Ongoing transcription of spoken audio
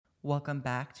Welcome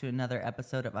back to another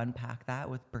episode of Unpack That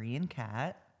with Bree and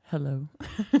Kat. Hello.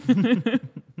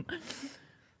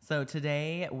 So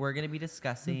today we're going to be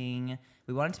discussing,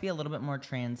 we wanted to be a little bit more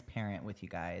transparent with you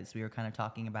guys. We were kind of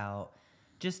talking about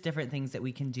just different things that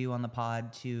we can do on the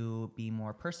pod to be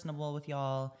more personable with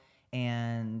y'all.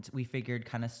 And we figured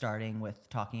kind of starting with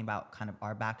talking about kind of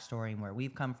our backstory and where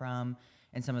we've come from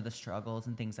and some of the struggles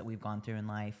and things that we've gone through in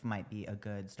life might be a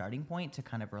good starting point to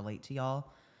kind of relate to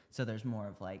y'all. So there's more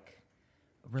of like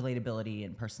relatability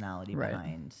and personality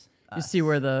behind us. You see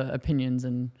where the opinions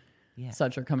and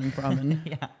such are coming from and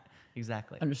Yeah,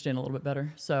 exactly. understand a little bit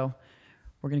better. So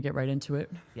we're going to get right into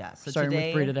it. Yeah, so starting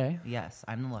with Bree today. Yes,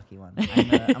 I'm the lucky one.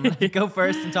 I'm gonna go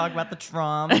first and talk about the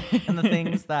trauma and the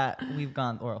things that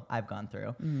I've gone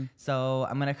through. So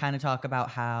I'm gonna kind of talk about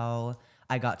how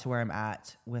I got to where I'm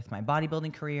at with my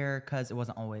bodybuilding career, because it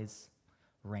wasn't always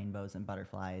rainbows and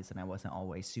butterflies, and I wasn't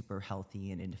always super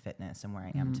healthy and into fitness and where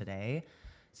I am today.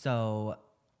 So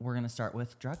we're gonna start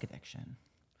with drug addiction.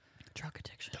 Drug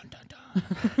addiction. Dun, dun,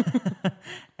 dun.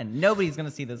 And nobody's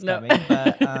gonna see this coming,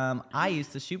 but I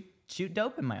used to shoot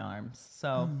dope in my arms.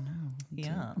 So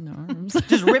yeah, No arms.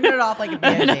 just ripping it off like a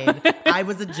Band-Aid. I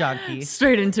was a junkie.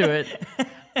 Straight into it.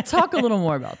 Talk a little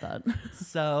more about that.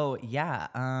 So yeah,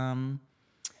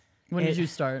 When did you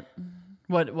start?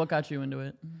 What got you into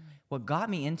it? what got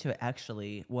me into it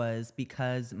actually was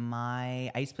because I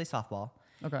used to play softball.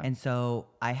 Okay. And so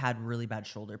I had really bad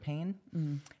shoulder pain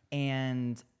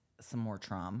and some more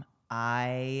trauma.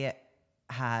 I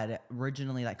had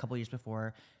originally, like a couple years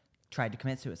before, tried to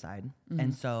commit suicide.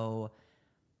 And so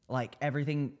like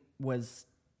everything was,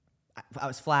 I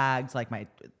was flagged, like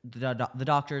the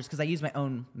doctors, because I use my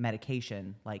own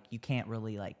medication. Like you can't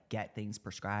really like get things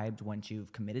prescribed once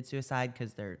you've committed suicide,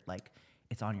 because they're like,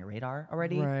 it's on your radar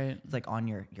already. Right. It's like on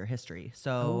your history.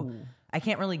 So I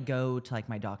can't really go to like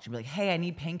my doctor and be like, hey, I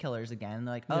need painkillers again. And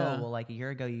they're like, well, like a year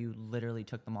ago, you literally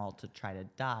took them all to try to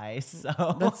die.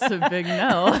 So That's a big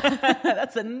no.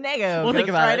 that's a negative. We'll think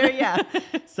about it. Yeah.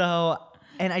 So,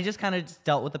 and I just kind of just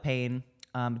dealt with the pain.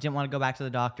 Didn't want to go back to the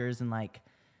doctors and like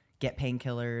get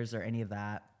painkillers or any of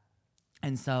that.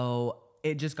 And so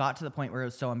it just got to the point where it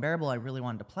was so unbearable. I really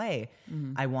wanted to play.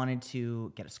 I wanted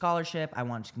to get a scholarship. I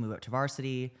wanted to move up to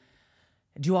varsity,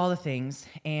 do all the things.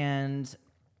 And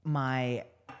it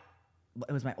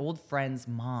was my old friend's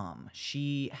mom.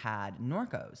 She had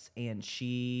Norcos and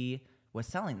she was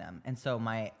selling them. And so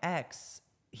my ex,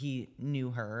 he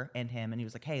knew her and him, and he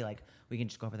was like, hey, like we can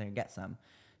just go over there and get some.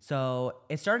 So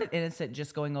it started innocent,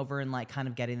 just going over and like kind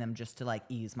of getting them just to like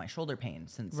ease my shoulder pain,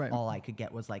 since all I could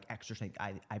get was like extra strength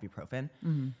ibuprofen.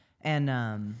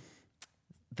 And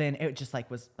then it just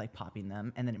like was like popping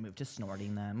them, and then it moved to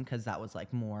snorting them, because that was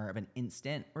like more of an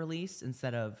instant release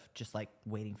instead of just like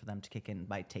waiting for them to kick in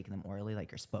by taking them orally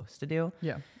like you're supposed to do.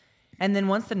 Yeah. And then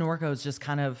once the Norcos just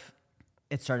kind of,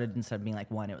 it started, instead of being like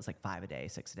one, it was like 5 a day,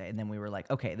 6 a day. And then we were like,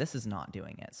 okay, this is not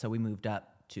doing it. So we moved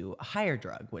up to a higher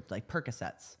drug with like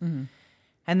Percocets.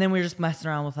 And then we were just messing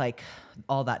around with like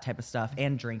all that type of stuff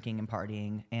and drinking and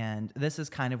partying. And this is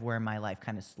kind of where my life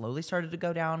kind of slowly started to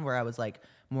go down, where I was like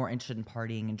more interested in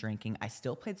partying and drinking. I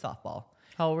still played softball.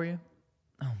 How old were you?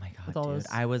 Oh my God, With all dude. this-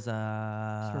 I was for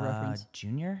a reference.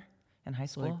 junior in high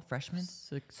school, Like freshman.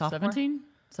 Sophomore? Sophomore? 17?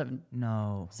 7,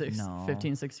 No, 6, no.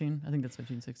 15, 16. I think that's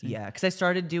 15, 16. Yeah, because I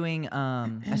started doing,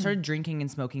 I started drinking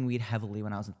and smoking weed heavily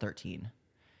when I was 13.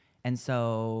 And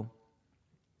so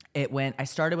I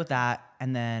started with that,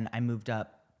 and then I moved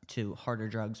up to harder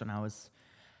drugs when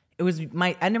it was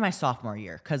my end of my sophomore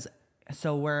year.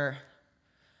 Where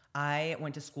I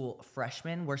went to school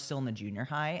freshman, we're still in the junior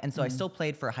high. And so I still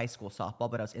played for high school softball,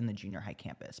 but I was in the junior high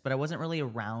campus. But I wasn't really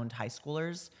around high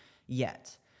schoolers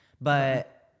yet.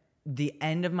 But the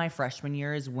end of my freshman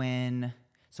year is when,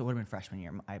 so it would have been freshman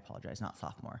year, I apologize, not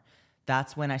sophomore.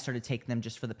 That's when I started taking them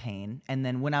just for the pain. And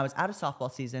then when I was out of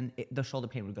softball season, the shoulder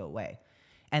pain would go away.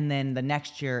 And then the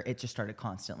next year, it just started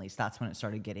constantly. So that's when it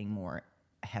started getting more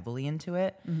heavily into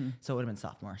it. So it would have been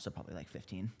sophomore, so probably like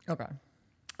 15. Okay.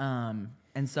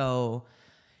 And so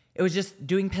it was just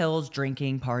doing pills,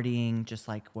 drinking, partying, just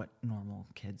like what normal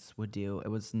kids would do. It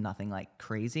was nothing like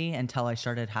crazy until I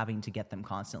started having to get them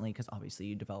constantly, because obviously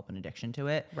you develop an addiction to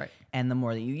it. Right. And the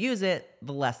more that you use it,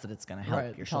 the less that it's going to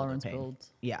help your shoulder Tolerance pain.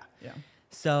 builds. Yeah. Yeah.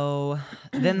 So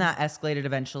then that escalated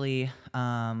eventually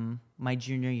my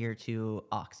junior year to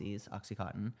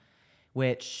Oxycontin,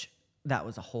 which that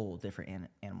was a whole different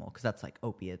animal, because that's like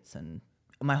opiates. And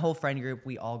my whole friend group,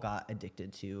 we all got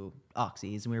addicted to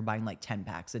oxys, and we were buying like 10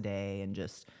 packs a day, and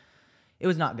just, it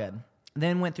was not good.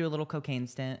 Then went through a little cocaine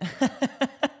stint.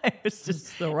 was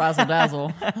just the razzle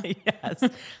dazzle. yes.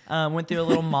 Went through a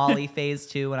little Molly phase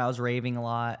too when I was raving a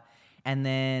lot. And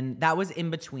then that was in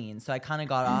between. So I kind of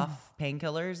got off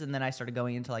painkillers and then I started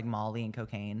going into like Molly and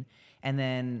cocaine. And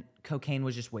then cocaine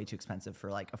was just way too expensive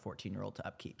for like a 14-year-old to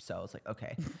upkeep. So I was like,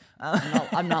 okay.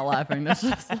 I'm not laughing. That's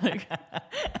just like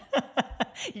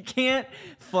you can't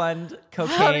fund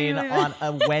cocaine on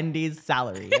a Wendy's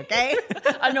salary, okay?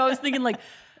 I know. I was thinking like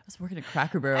I was working at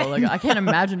Cracker Barrel. Like I can't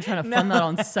imagine trying to fund that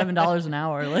on $7 an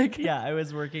hour. Like yeah, I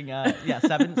was working.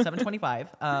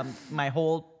 $7.25. My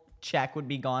whole check would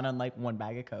be gone on like one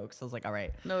bag of Coke. So I was like, all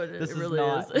right, no, it this really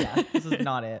is. Yeah, this is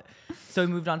not it. So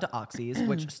we moved on to oxys,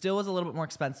 which still was a little bit more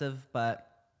expensive, but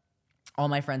all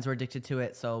my friends were addicted to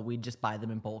it. So we'd just buy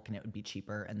them in bulk and it would be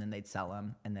cheaper and then they'd sell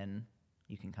them and then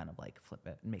you can kind of like flip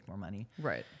it and make more money.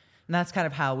 Right. And that's kind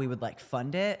of how we would like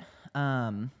fund it.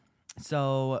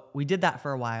 So we did that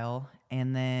for a while.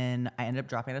 And then I ended up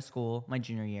dropping out of school my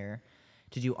junior year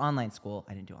to do online school.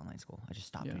 I didn't do online school. I just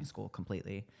stopped doing school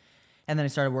completely. And then I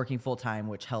started working full time,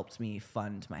 which helped me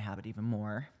fund my habit even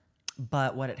more.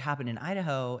 But what had happened in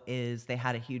Idaho is they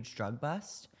had a huge drug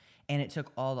bust and it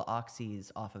took all the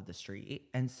oxys off of the street.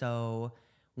 And so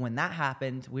when that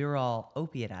happened, we were all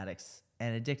opiate addicts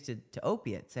and addicted to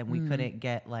opiates and we couldn't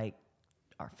get like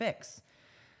our fix.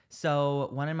 So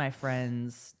one of my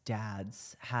friends'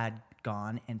 dads had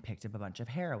gone and picked up a bunch of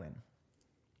heroin.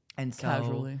 And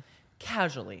so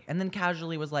casually. And then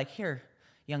casually was like, here,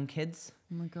 young kids,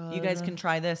 oh my God, you guys can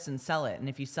try this and sell it. And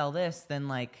if you sell this, then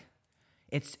like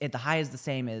the high is the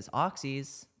same as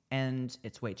oxys and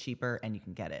it's way cheaper and you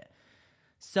can get it.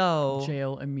 So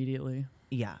jail immediately.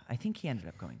 Yeah, I think he ended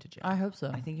up going to jail. I hope so.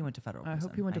 I think he went to federal prison. I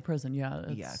hope he went to prison. Yeah.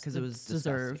 Yeah, because it was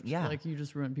deserved. disgusting. Yeah. Like you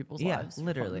just ruined people's yeah, lives.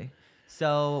 literally.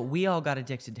 So we all got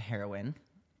addicted to heroin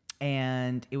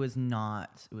and it was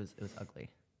ugly.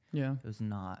 Yeah. It was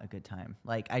not a good time.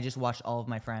 Like I just watched all of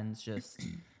my friends just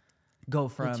go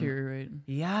from deteriorate.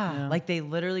 Yeah. Like they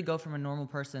literally go from a normal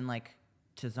person like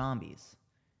to zombies.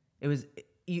 It was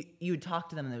you would talk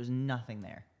to them and there was nothing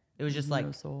there. It was just no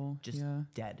like soul. just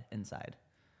dead inside.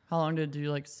 How long did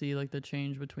you like see like the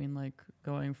change between like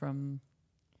going from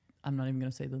I'm not even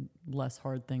gonna say the less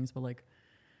hard things, but like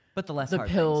the hard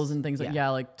pills things. and things like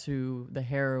like to the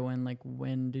heroin, like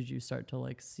when did you start to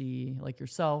like see like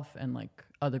yourself and like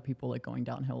other people like going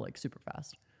downhill like super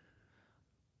fast?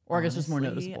 Or I guess just more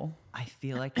noticeable. I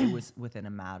feel like it was within a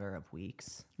matter of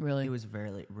weeks. Really? It was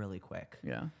really quick.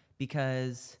 Yeah.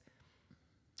 Because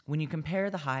when you compare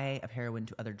the high of heroin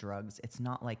to other drugs, it's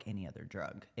not like any other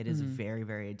drug. It is very,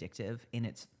 very addictive, and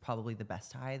it's probably the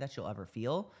best high that you'll ever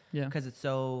feel. Yeah. Because it's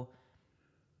so,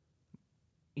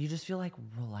 you just feel like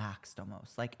relaxed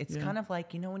almost. Like it's kind of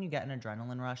like, you know, when you get an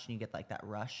adrenaline rush and you get like that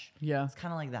rush? Yeah. It's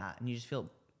kind of like that, and you just feel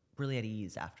really at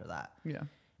ease after that. Yeah.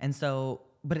 And so,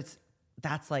 but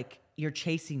that's like, you're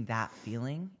chasing that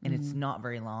feeling, and it's not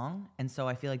very long. And so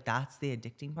I feel like that's the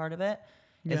addicting part of it.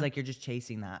 It's like you're just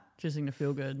chasing that. Chasing to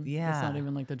feel good. Yeah. It's not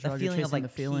even like the drug. The feeling you're of chasing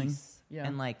like the feeling. peace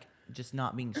and like just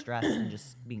not being stressed and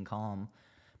just being calm.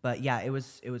 But yeah, it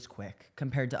was quick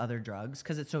compared to other drugs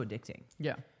because it's so addicting.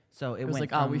 Yeah. So it was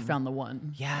went like, we found the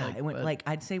one. Yeah. Like, it went like,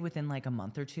 I'd say within like a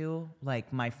month or two,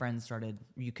 like my friends started,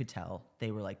 you could tell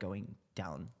they were like going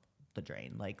down the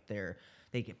drain. Like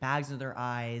they get bags in their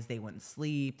eyes. They wouldn't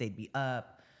sleep. They'd be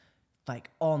up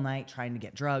like all night trying to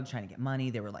get drugs, trying to get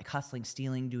money. They were like hustling,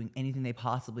 stealing, doing anything they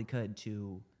possibly could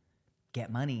to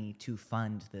get money to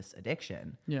fund this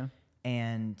addiction. Yeah.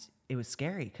 And it was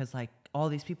scary because like all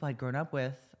these people I'd grown up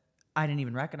with, I didn't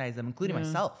even recognize them, including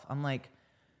myself. I'm like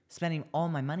spending all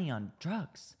my money on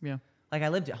drugs. Yeah. Like I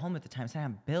lived at home at the time, so I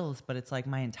didn't have bills, but it's like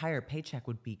my entire paycheck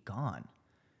would be gone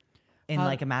in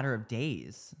like a matter of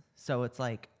days. So it's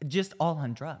like just all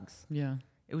on drugs. Yeah.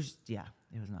 It was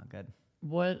not good.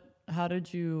 How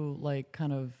did you like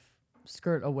kind of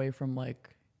skirt away from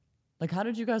like how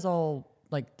did you guys all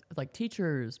like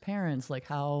teachers, parents, like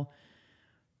how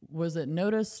was it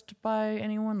noticed by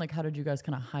anyone? Like how did you guys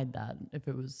kind of hide that if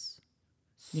it was,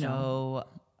 you know?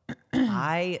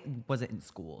 I wasn't in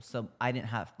school, so I didn't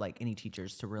have like any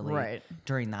teachers to really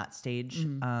during that stage.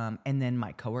 And then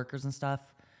my coworkers and stuff,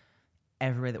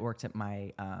 everybody that worked at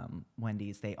my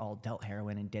Wendy's, they all dealt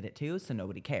heroin and did it too, so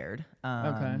nobody cared.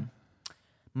 Okay.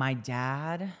 My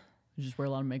dad... You just wear a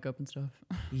lot of makeup and stuff.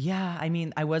 Yeah, I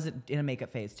mean, I wasn't in a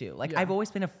makeup phase too. Like, I've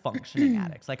always been a functioning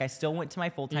addict. Like, I still went to my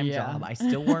full-time job. I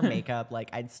still wore makeup. Like,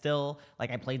 I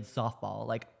played softball.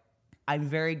 Like, I'm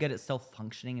very good at still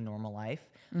functioning in normal life.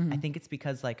 I think it's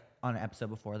because, like, on an episode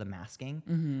before, the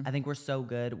masking, I think we're so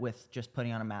good with just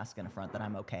putting on a mask in a front that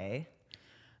I'm okay.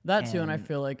 That too, and I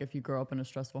feel like if you grow up in a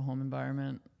stressful home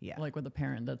environment, Yeah. like with a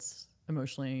parent that's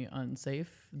emotionally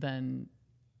unsafe, then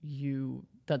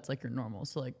that's like your normal.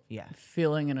 So like Yeah.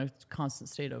 feeling in a constant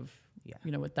state of, Yeah.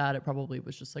 you know, with that, it probably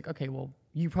was just like, okay, well,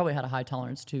 you probably had a high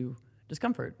tolerance to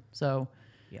discomfort. So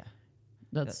Yeah.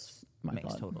 that's my makes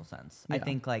thought. total sense. Yeah. I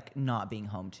think like not being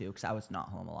home too, because I was not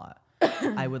home a lot.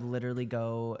 I would literally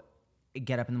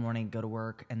get up in the morning, go to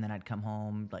work, and then I'd come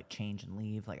home, like change and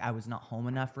leave. Like I was not home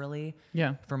enough really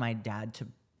Yeah. for my dad to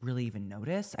really even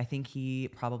notice. I think he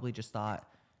probably just thought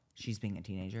she's being a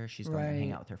teenager. She's going to hang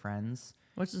Right. out with her friends.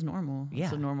 Which is normal. It's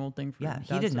Yeah. a normal thing for Yeah, he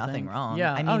dads did to nothing think. wrong.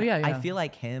 Yeah. I mean, yeah. I feel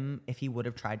like if he would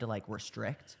have tried to like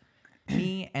restrict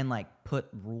me and like put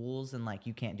rules and like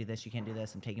you can't do this,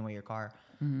 I'm taking away your car.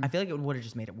 I feel like it would have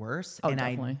just made it worse. Oh, and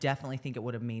definitely. I definitely think it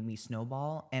would have made me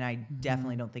snowball. And I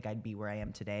definitely don't think I'd be where I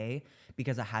am today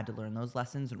because I had to learn those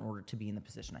lessons in order to be in the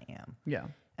position I am. Yeah.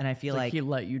 And I feel It's like he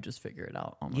let you just figure it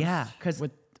out almost. Yeah, 'cause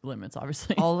with limits,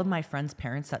 obviously. all of my friends'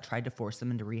 parents that tried to force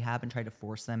them into rehab and tried to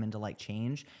force them into like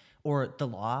change or the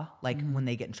law, like when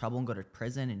they get in trouble and go to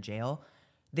prison and jail,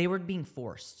 they were being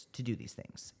forced to do these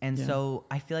things. And Yeah. so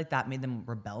I feel like that made them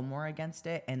rebel more against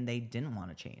it and they didn't want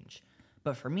to change.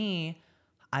 But for me,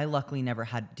 I luckily never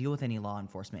had to deal with any law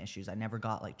enforcement issues. I never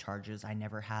got like charges. I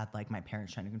never had like my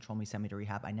parents trying to control me, send me to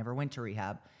rehab. I never went to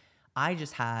rehab. I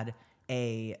just had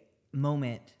a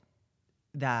moment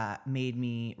that made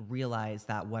me realize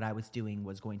that what I was doing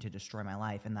was going to destroy my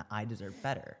life and that I deserved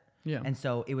better. Yeah. And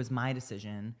so it was my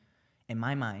decision in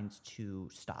my mind to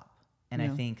stop. And I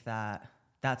Yeah. think that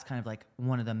that's kind of like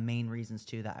one of the main reasons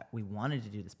too that we wanted to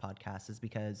do this podcast is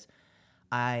because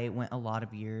I went a lot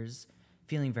of years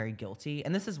feeling very guilty.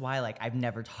 And this is why like I've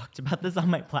never talked about this on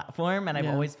my platform and I've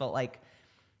Yeah. always felt like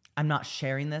I'm not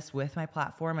sharing this with my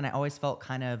platform and I always felt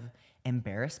kind of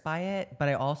embarrassed by it, but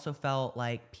I also felt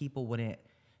like people wouldn't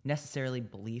necessarily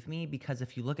believe me because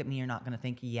if you look at me, you're not going to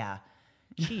think, yeah,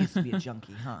 she used to be a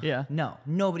junkie, huh? Yeah. No,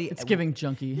 nobody. It's giving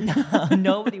junky.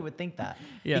 Nobody would think that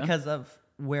Yeah. because of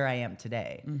where I am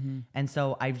today. And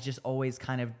so I've just always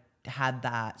kind of had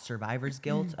that survivor's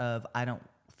guilt of I don't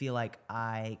feel like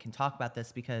I can talk about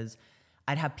this because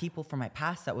I'd have people from my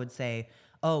past that would say,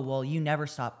 oh, well, you never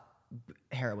stop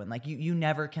heroin. Like you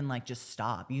never can like just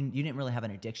stop. You didn't really have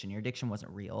an addiction. Your addiction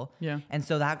wasn't real. Yeah. And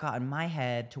so that got in my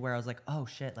head to where I was like, oh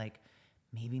shit, like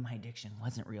maybe my addiction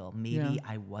wasn't real. Maybe Yeah.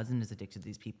 I wasn't as addicted to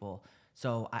these people.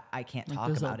 So I can't Like talk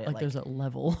there's about a, it. like there's a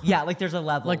level. yeah, like there's a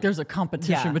level. Like there's a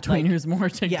competition Yeah, between like- who's more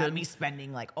addicted. yeah, me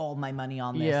spending like all my money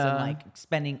on this Yeah. and like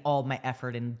spending all my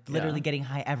effort and literally Yeah. getting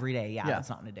high every day. Yeah, Yeah. that's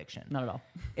not an addiction. Not at all.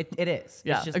 It is.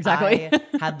 Yeah, it's just exactly. I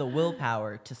had the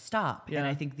willpower to stop. Yeah. And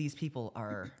I think these people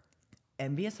are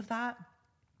envious of that.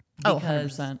 Oh,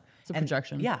 because- 100%. It's a and-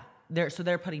 projection. Yeah.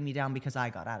 They're putting me down because I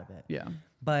got out of it. Yeah.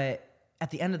 But at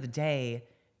the end of the day,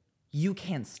 you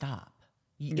can't stop.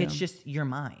 It's just your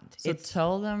mind. So it's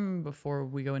tell them before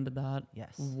we go into that.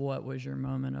 Yes. What was your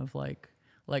moment of like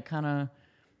kind of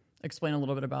explain a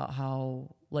little bit about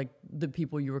how like the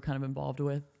people you were kind of involved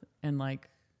with and like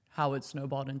how it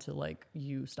snowballed into like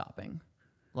you stopping.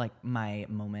 like my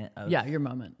moment of Yeah, your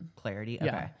moment. clarity. Yeah.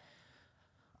 Okay.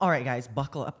 All right, guys,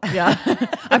 buckle up. Yeah.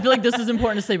 I feel like this is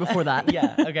important to say before that.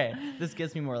 yeah. Okay. This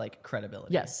gives me more like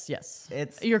credibility. Yes.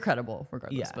 It's You're credible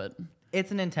regardless, Yeah. but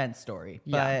it's an intense story.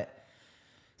 Yeah. But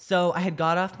so I had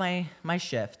got off my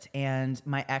shift and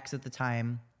my ex at the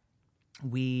time,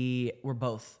 we were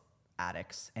both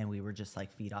addicts and we were just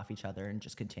like feed off each other and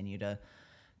just continue to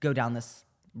go down this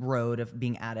road of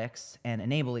being addicts and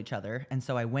enable each other. And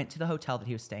so I went to the hotel that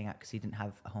he was staying at because he didn't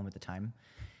have a home at the time.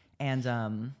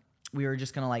 And we were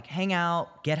just going to like hang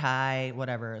out, get high,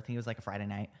 whatever. I think it was like a Friday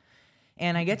night.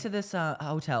 And I get to this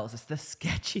hotel. It's the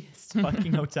sketchiest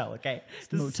fucking hotel, okay? It's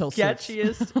the Motel 6.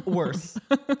 sketchiest, worse.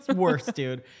 It's worse,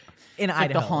 dude. In like the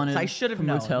Idaho. haunted So I should have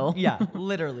known. motel. Yeah,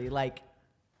 literally. Like,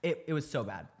 it was so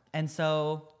bad. And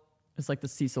so it's like the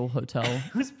Cecil Hotel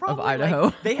it was of probably Idaho.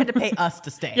 like, they had to pay us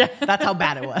to stay. Yeah. That's how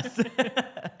bad it was.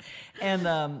 And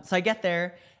so I get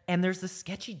there, and there's this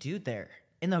sketchy dude there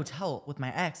in the hotel with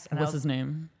my ex. And What's his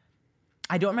name?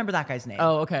 I don't remember that guy's name.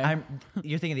 Oh, okay.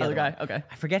 You're thinking of the Other other guy? one. Okay.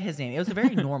 I forget his name. It was a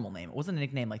very normal name. It wasn't a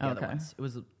nickname like the other Okay. ones. It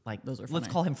was like, Those are let's funny.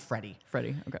 call him Freddie.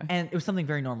 Freddie. Okay. And it was something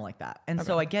very normal like that. And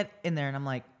so I get in there and I'm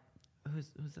like, who's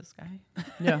this guy?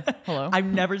 Yeah. Hello. I've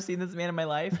never seen this man in my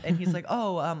life. And he's like,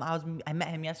 oh, I met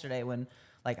him yesterday when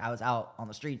like I was out on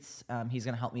the streets. He's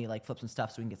gonna help me like flip some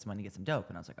stuff so we can get some money, get some dope.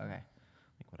 And I was like, okay,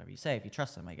 like whatever you say. If you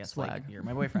trust him, I guess like Swag. you're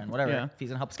my boyfriend, whatever. Yeah. If he's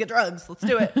gonna help us get drugs, let's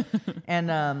do it.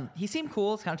 And he seemed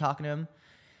cool. I was kind of talking to him.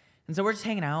 And so we're just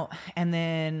hanging out. And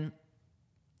then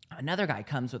another guy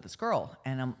comes with this girl.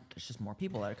 And there's just more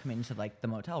people that are coming into like the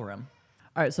motel room.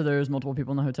 All right. So there's multiple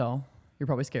people in the hotel. You're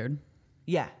probably scared.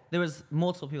 Yeah, there was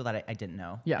multiple people that I didn't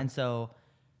know. Yeah. And so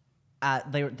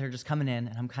they're just coming in,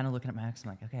 and I'm kind of looking at my ex. I'm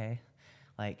like, okay,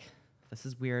 like this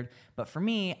is weird. But for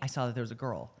me, I saw that there was a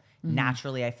girl.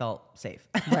 Naturally, I felt safe.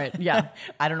 Right. Yeah.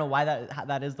 I don't know why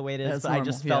that is the way it is, That's but I normal,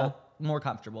 just felt more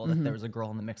comfortable that there was a girl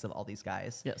in the mix of all these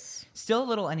guys. Yes. Still a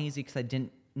little uneasy because I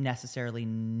didn't necessarily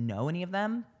know any of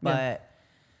them, but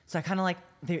so I kind of like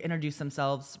they introduced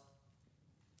themselves,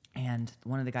 and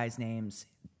one of the guys' names,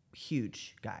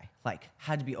 huge guy, like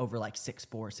had to be over like 6'4",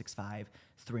 6'5",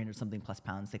 300 something plus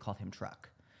pounds. They called him Truck.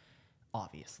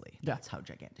 Obviously, that's how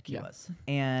gigantic he was.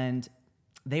 And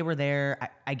they were there.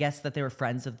 I guess that they were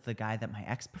friends of the guy that my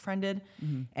ex befriended,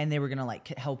 and they were gonna like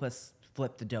help us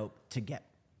flip the dope to get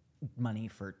money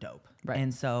for dope. Right.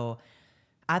 And so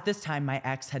at this time, my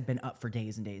ex had been up for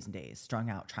days and days and days, strung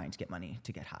out, trying to get money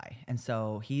to get high. And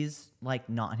so he's like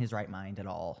not in his right mind at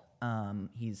all.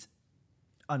 He's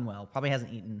unwell, probably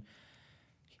hasn't eaten.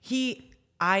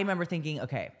 I remember thinking,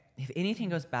 okay, if anything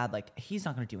goes bad, like he's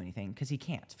not going to do anything because he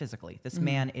can't physically. This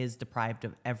man is deprived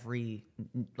of every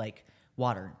like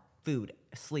water, food,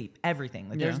 sleep, everything.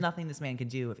 Like there's nothing this man can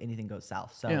do if anything goes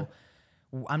south. So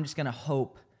I'm just going to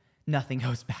hope nothing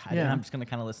goes bad. And I'm just going to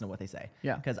kind of listen to what they say.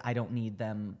 Yeah. Because I don't need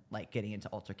them like getting into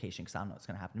altercation because I don't know what's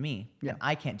going to happen to me. Yeah. And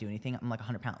I can't do anything. I'm like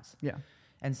 100 pounds. Yeah.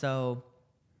 And so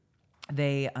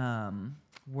they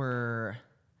were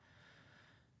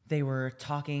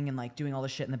talking and like doing all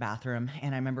this shit in the bathroom.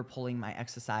 And I remember pulling my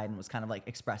ex aside and was kind of like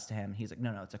expressed to him. He's like,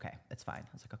 no, it's okay. It's fine. I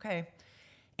was like, okay.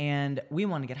 And we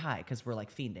want to get high because we're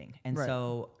like fiending. And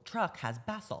so Truck has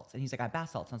bath salts. And he's like, I have bath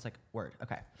salts. And I was like, word.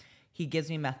 Okay. He gives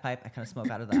me a meth pipe. I kind of smoke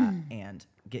out of that. And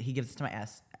he gives it to my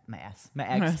ex.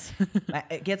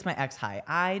 It gets my ex high.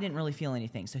 I didn't really feel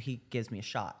anything. So he gives me a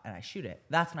shot and I shoot it.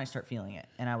 That's when I start feeling it.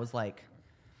 And I was like,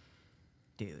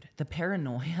 dude, the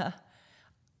paranoia.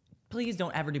 Please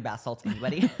don't ever do bath salts,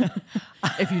 anybody.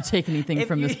 If you take anything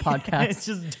from this podcast,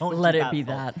 just don't let it bath be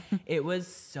salts. that. It was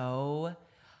so,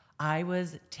 I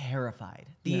was terrified.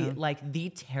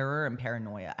 The terror and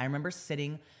paranoia. I remember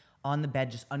sitting on the bed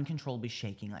just uncontrollably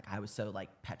shaking. Like I was so like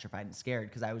petrified and scared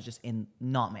because I was just in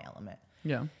not my element.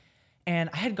 Yeah. And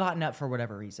I had gotten up for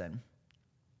whatever reason.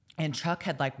 And Chuck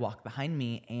had like walked behind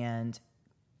me and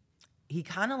he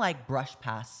kind of like brushed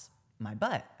past my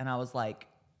butt. And I was like,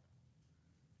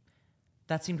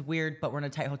 that seemed weird, but we're in a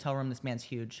tight hotel room. This man's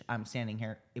huge. I'm standing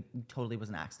here. It totally was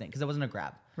an accident because it wasn't a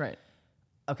grab. Right.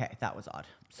 Okay, that was odd.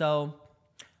 So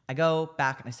I go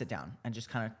back and I sit down and just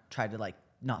kind of try to like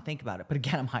not think about it. But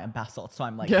again, I'm high on bath salts, so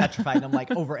I'm like petrified and I'm like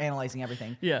overanalyzing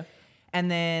everything. Yeah.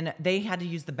 And then they had to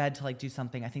use the bed to like do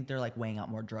something. I think they're like weighing out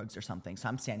more drugs or something. So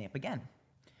I'm standing up again.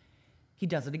 He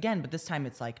does it again, but this time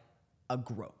it's like a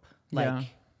grope. Like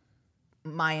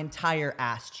my entire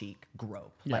ass cheek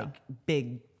grope. Like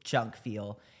big chunk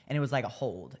feel. And it was like a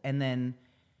hold. And then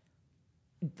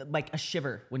like a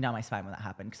shiver went down my spine when that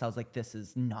happened. Because I was like, this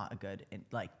is not a good,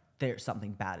 like there's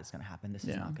something bad is going to happen. This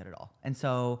is not good at all. And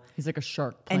so he's like a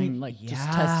shark playing, like just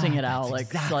testing it out, like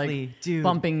exactly, like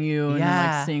bumping you and then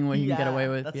like seeing what he can get away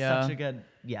with. That's such a good,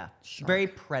 very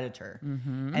predator.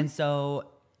 And so,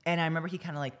 and I remember he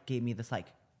kind of like gave me this like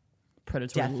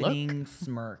predatory deafening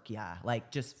smirk. Yeah, like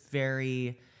just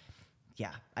very.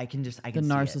 Yeah, I can the see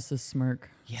narcissist smirk.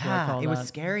 Yeah, it was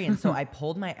scary. And so I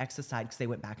pulled my ex aside because they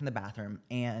went back in the bathroom,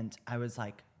 and I was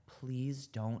like, please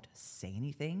don't say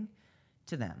anything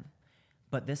to them.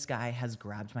 But this guy has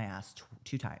grabbed my ass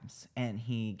two times, and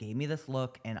he gave me this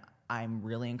look, and I'm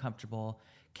really uncomfortable.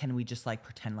 Can we just like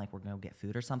pretend like we're going to get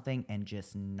food or something and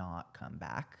just not come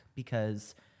back?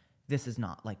 Because this is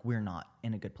not like, we're not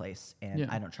in a good place,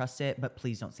 and I don't trust it, but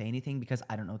please don't say anything because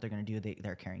I don't know what they're going to do.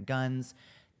 They're carrying guns.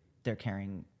 They're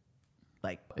carrying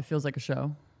like... It feels like a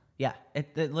show. Yeah.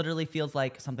 It literally feels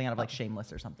like something out of like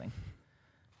Shameless or something.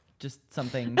 Just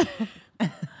something...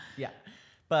 Yeah.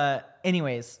 But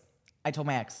anyways, I told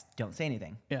my ex, don't say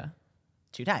anything. Yeah.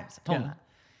 2 times. I told him that.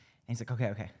 And he's like,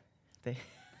 okay.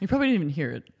 You probably didn't even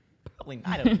hear it. Probably,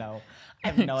 I don't know. I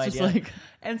have no idea.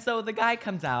 And so the guy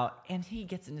comes out and he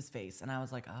gets in his face. And I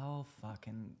was like, oh,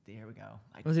 fucking, here we go.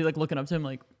 Was he like looking up to him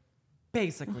like...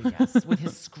 Basically, yes, with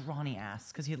his scrawny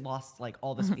ass, because he had lost like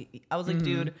all this. I was like,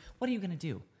 dude, what are you gonna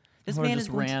do? This man is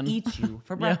going to eat you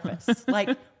for breakfast.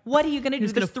 Like, what are you gonna do?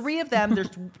 There's 3 of them. There's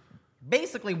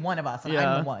basically one of us, and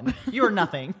I'm the one. You're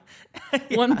nothing.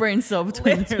 One brain cell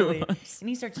between the 2 of us. And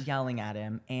he starts yelling at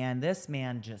him, and this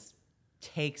man just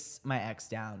takes my ex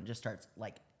down, just starts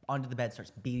like onto the bed,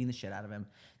 starts beating the shit out of him.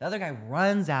 The other guy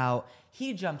runs out.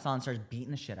 He jumps on, starts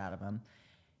beating the shit out of him,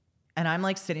 and I'm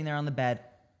like sitting there on the bed,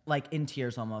 like in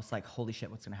tears almost, like, holy shit,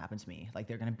 what's going to happen to me? Like,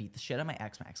 they're going to beat the shit out of my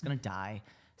ex. My ex is going to die.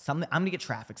 I'm going to get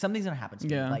trafficked. Something's going to happen to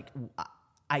me. Like,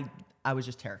 I was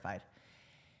just terrified.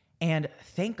 And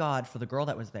thank God for the girl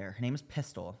that was there. Her name is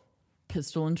Pistol.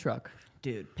 Pistol and truck.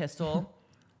 Dude, Pistol,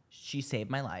 she saved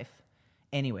my life.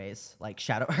 Anyways, like,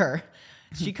 shout out her.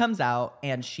 She comes out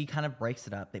and she kind of breaks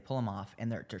it up. They pull him off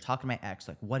and they're talking to my ex,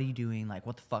 like, what are you doing? Like,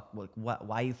 what the fuck? Like,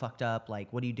 why you fucked up?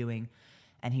 Like, what are you doing?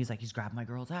 And he's like, he's grabbing my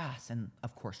girl's ass. And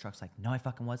of course, Truck's like, no, I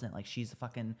fucking wasn't. Like, she's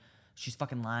fucking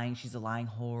lying. She's a lying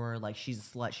whore. Like, she's a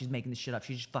slut. She's making this shit up.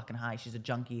 She's just fucking high. She's a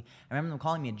junkie. I remember them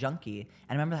calling me a junkie. And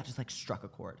I remember that just like struck a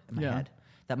chord in my head.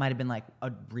 That might have been like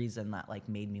a reason that like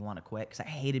made me want to quit, because I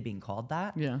hated being called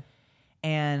that. Yeah.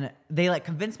 And they like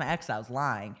convinced my ex I was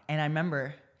lying. And I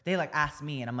remember they like asked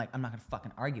me, and I'm like, I'm not gonna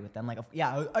fucking argue with them. Like,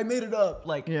 yeah, I made it up.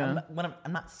 Like,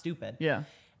 I'm not stupid. Yeah.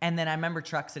 And then I remember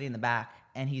Truck sitting in the back,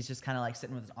 and he's just kind of like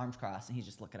sitting with his arms crossed, and he's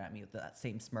just looking at me with that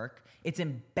same smirk. It's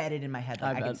embedded in my head.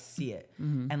 Like, I can see it.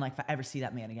 And like, if I ever see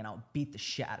that man again, I'll beat the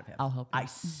shit out of him. I'll help you. I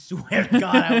swear to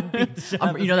God, I will beat the shit out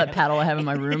of him. You know that paddle I have in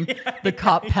my room? The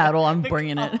cop paddle, I'm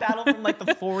bringing it. The paddle from like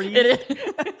the 40s. It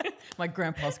is. My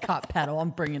grandpa's cop paddle, I'm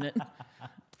bringing it.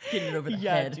 Getting it over the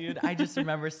head. Dude. I just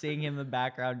remember seeing him in the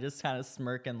background just kind of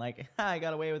smirking like, I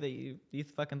got away with it, you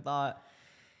fucking thought.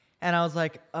 And I was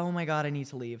like, oh my God, I need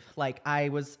to leave. Like, I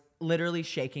was literally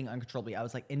shaking uncontrollably. I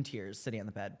was like in tears sitting on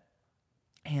the bed.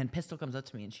 And Pistol comes up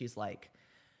to me and she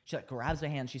grabs my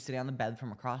hand. She's sitting on the bed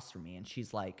from across from me. And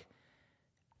she's like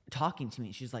talking to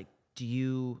me. She's like, do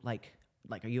you like,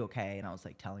 are you okay? And I was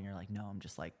like telling her like, no, I'm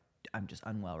just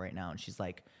unwell right now. And she's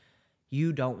like,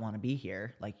 you don't want to be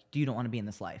here. Like, you don't want to be in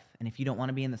this life. And if you don't want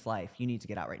to be in this life, you need to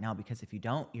get out right now, because if you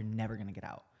don't, you're never going to get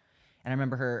out. And I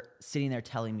remember her sitting there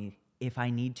telling me, if I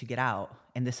need to get out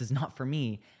and this is not for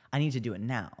me, I need to do it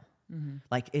now.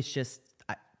 Like, it's just,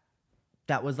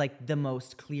 that was like the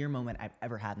most clear moment I've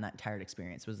ever had in that entire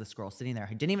experience, was this girl sitting there.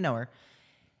 I didn't even know her.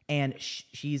 And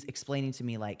she's explaining to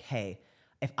me like, hey,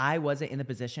 if I wasn't in the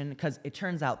position, because it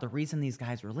turns out the reason these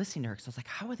guys were listening to her, because I was like,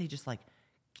 how are they just like,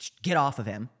 get off of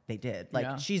him? They did.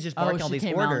 Like, she's just barking all these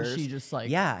orders. She just like,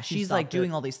 she's like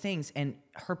doing all these things. And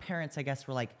her parents, I guess,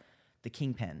 were like the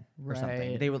kingpin or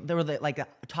something. They were like a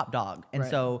top dog. And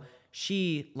so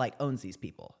she like owns these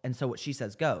people. And so what she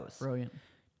says goes. Brilliant.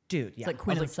 Dude, It's like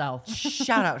Queen of the South.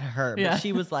 Shout out to her. But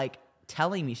she was like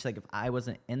telling me, she's like, if I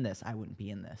wasn't in this, I wouldn't be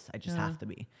in this. I just have to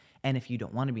be. And if you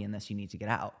don't want to be in this, you need to get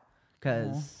out.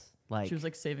 Because like, she was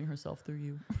like saving herself through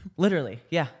you. Literally.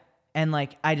 Yeah. And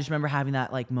like, I just remember having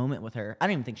that like moment with her. I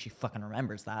don't even think she fucking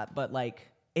remembers that, but like,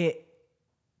 it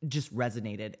just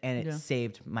resonated, and it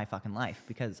saved my fucking life,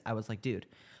 because I was like, dude,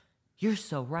 you're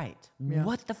so right.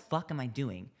 What the fuck am I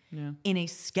doing in a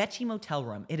sketchy motel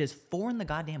room? It is 4 in the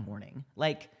goddamn morning.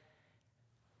 Like,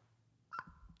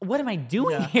 what am I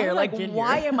doing here? Like,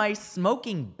 why am I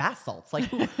smoking bath salts? Like,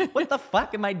 what the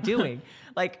fuck am I doing?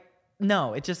 Like,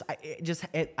 no,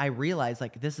 I realized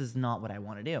like, this is not what I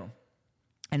want to do.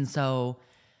 And so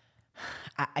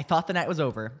I thought the night was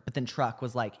over, but then Truck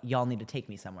was like, y'all need to take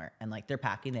me somewhere. And like, they're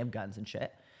packing, they have guns and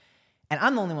shit. And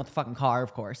I'm the only one with the fucking car,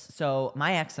 of course. So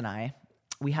my ex and I,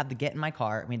 we had to get in my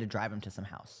car and we had to drive him to some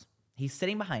house. He's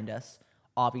sitting behind us,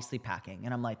 obviously packing.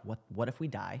 And I'm like, what if we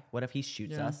die? What if he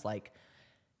shoots us? Like,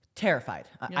 terrified.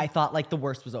 I thought like the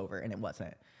worst was over, and it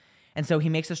wasn't. And so he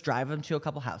makes us drive him to a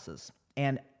couple houses.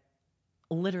 And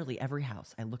literally every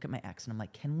house, I look at my ex and I'm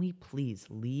like, can we please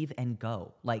leave and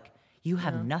go? Like, you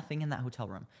have nothing in that hotel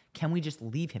room. Can we just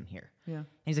leave him here? Yeah. And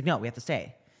he's like, no, we have to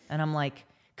stay. And I'm like,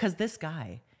 because this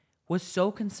guy was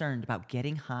so concerned about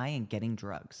getting high and getting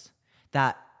drugs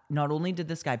that not only did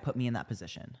this guy put me in that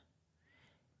position,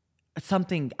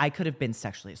 I could have been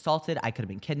sexually assaulted, I could have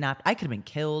been kidnapped, I could have been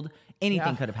killed,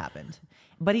 anything could have happened.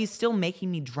 But he's still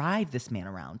making me drive this man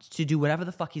around to do whatever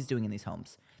the fuck he's doing in these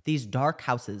homes, these dark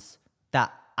houses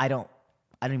that I don't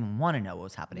even want to know what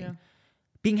was happening. Yeah.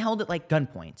 Being held at like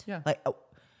gunpoint. Yeah. Like,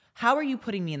 how are you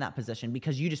putting me in that position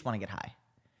because you just want to get high?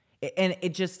 And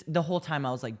it just, the whole time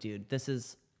I was like, dude,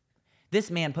 this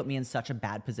man put me in such a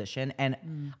bad position,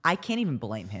 and I can't even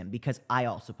blame him because I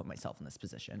also put myself in this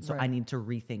position. So I need to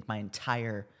rethink my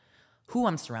entire, who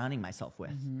I'm surrounding myself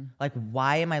with. Like,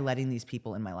 why am I letting these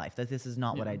people in my life? That this is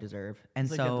not what I deserve. And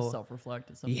it's so, like you have to self-reflect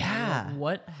at some point. Yeah. Like,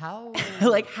 what? How?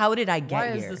 Like, how did I get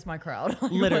here? Why is this my crowd?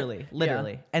 Literally.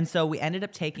 Yeah. And so we ended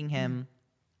up taking him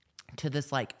to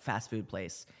this like fast food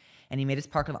place, and he made us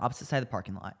park on the opposite side of the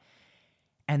parking lot.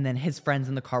 And then his friends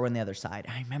in the car were on the other side.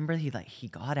 I remember he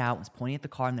got out and was pointing at the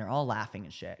car, and they're all laughing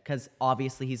and shit. Because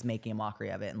obviously he's making a mockery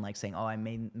of it and like saying, oh, I'm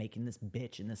making this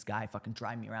bitch and this guy fucking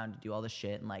drive me around to do all this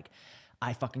shit. And like,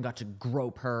 I fucking got to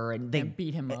grope her, and they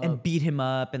beat him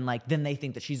up. And like, then they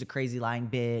think that she's a crazy lying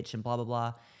bitch and blah, blah,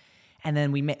 blah. And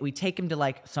then we take him to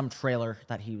like some trailer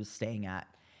that he was staying at.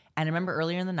 And I remember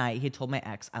earlier in the night, he had told my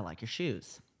ex, I like your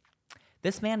shoes.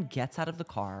 This man gets out of the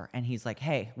car and he's like,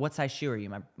 hey, what size shoe are you?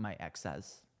 My ex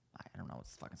says, I don't know,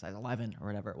 it's fucking size 11 or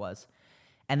whatever it was.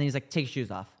 And then he's like, take your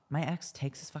shoes off. My ex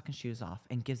takes his fucking shoes off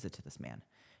and gives it to this man.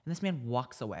 And this man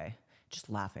walks away just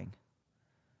laughing.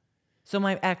 So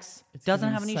my ex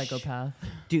doesn't have any psychopath.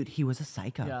 Dude, he was a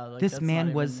psycho. Yeah, like, this that's man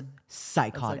not was even-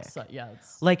 psychotic. It's like,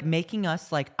 it's Like making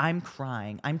us like, I'm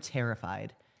crying. I'm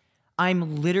terrified.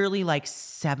 I'm literally like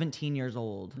 17 years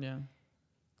old. yeah,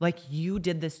 Like you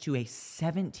did this to a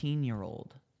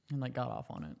 17-year-old. and like got off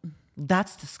on it.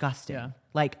 That's disgusting. Yeah.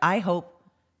 Like I hope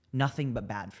nothing but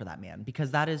bad for that man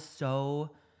because that is so,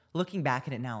 looking back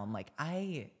at it now, I'm like,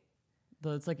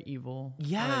 Though it's like evil.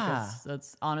 Yeah. Like,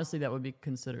 that's honestly that would be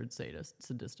considered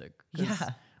sadistic. 'Cause Yeah.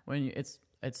 When it's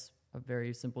a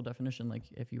very simple definition. Like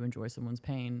if you enjoy someone's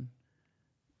pain,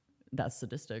 that's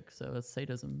sadistic. So that's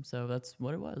sadism. So that's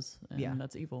what it was, and Yeah.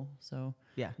 that's evil. So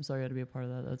yeah. I'm sorry I had to be a part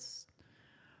of that. That's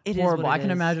It is horrible. what it I can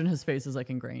is. imagine his face is like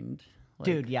ingrained. Like,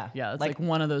 Dude, yeah. Yeah, it's Like, like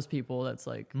one of those people that's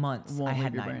like months. won't I leave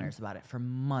had your brain. nightmares about it for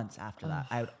months after that.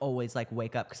 I would always like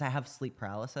wake up because I have sleep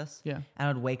paralysis. Yeah. And I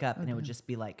would wake up and it would just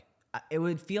be like, it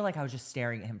would feel like I was just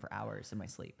staring at him for hours in my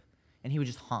sleep. And he would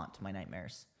just haunt my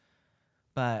nightmares.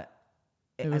 But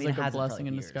It was like a hasn't for, blessing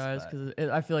in years, disguise but- because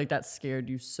I feel like that scared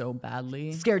you so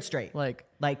badly. Scared straight. Like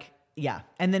Yeah.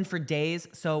 And then for days,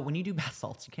 so when you do bath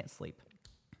salts, you can't sleep.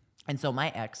 And so my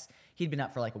ex, he'd been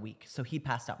up for like a week. So he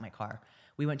passed out in my car.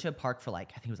 We went to a park for like,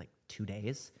 I think it was like 2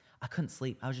 days. I couldn't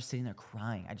sleep. I was just sitting there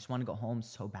crying. I just wanted to go home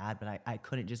so bad, but I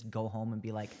couldn't just go home and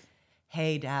be like,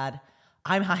 hey, Dad,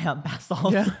 I'm high on bath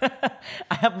salts. Yeah.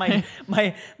 I have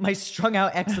my strung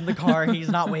out ex in the car. He's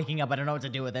not waking up. I don't know what to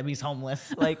do with him. He's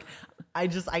homeless. Like, I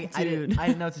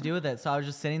didn't know what to do with it. So I was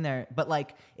just sitting there. But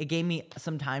like, it gave me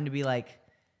some time to be like,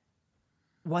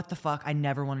 what the fuck? I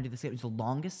never want to do this. It was the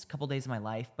longest couple days of my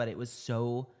life, but it was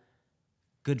so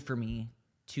good for me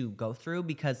to go through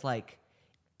because like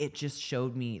it just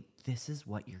showed me this is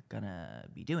what you're gonna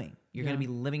be doing. You're gonna be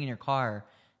living in your car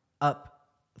up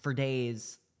for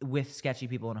days with sketchy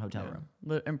people in a hotel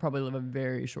room. And probably live a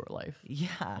very short life. Yeah.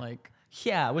 Like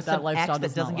with that some lifestyle ex that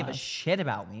does not doesn't give a last. shit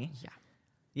about me.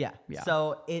 Yeah. Yeah.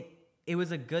 So it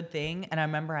was a good thing. And I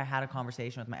remember I had a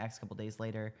conversation with my ex a couple days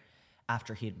later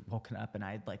after he had woken up and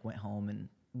I like went home and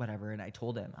whatever. And I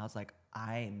told him, I was like,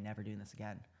 I'm never doing this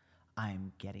again.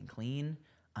 I'm getting clean.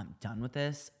 I'm done with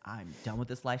this. I'm done with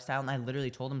this lifestyle. And I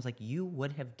literally told him, I was like, you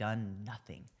would have done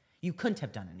nothing. You couldn't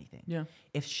have done anything. Yeah.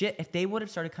 If they would have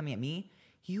started coming at me,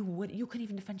 you couldn't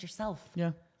even defend yourself.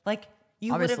 Yeah. Like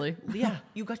you Obviously. would have, yeah,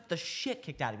 you got the shit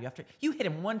kicked out of you after you hit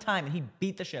him one time and he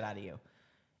beat the shit out of you.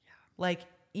 Yeah. Like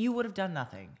you would have done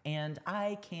nothing. And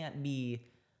I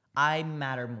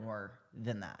matter more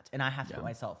than that. And I have to put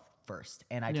myself first.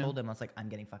 And I told him, I was like, I'm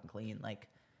getting fucking clean. Like,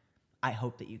 I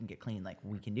hope that you can get clean. Like,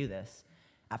 we can do this.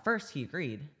 At first, he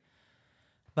agreed,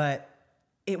 but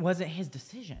it wasn't his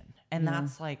decision. And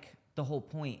that's like the whole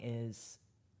point is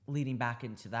leading back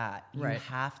into that. You Right.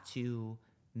 have to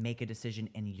make a decision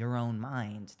in your own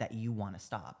mind that you want to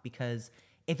stop. Because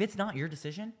if it's not your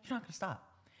decision, you're not going to stop.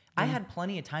 I had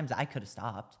plenty of times that I could have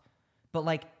stopped, but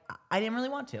like, I didn't really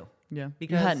want to. Yeah.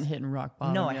 Because you hadn't hit rock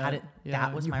bottom. No, I yet. had it. Yeah.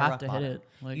 That was you my have rock to bottom. hit it.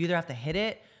 Like, You either have to hit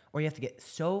it or you have to get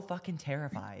so fucking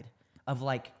terrified of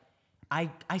like, I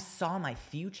saw my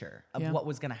future of what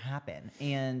was going to happen.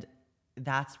 And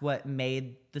that's what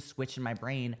made the switch in my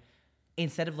brain.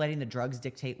 Instead of letting the drugs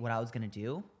dictate what I was going to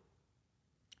do,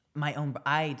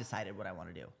 I decided what I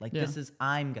want to do. Like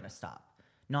I'm going to stop.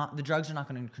 The drugs are not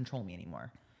going to control me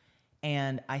anymore.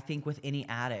 And I think with any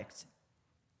addict,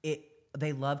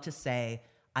 they love to say,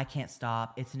 I can't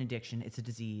stop. It's an addiction. It's a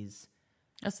disease.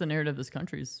 that's the narrative this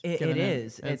country's It given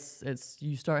is. It's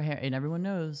you start and everyone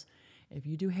knows if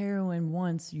you do heroin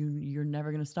once, you're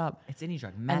never gonna stop. It's any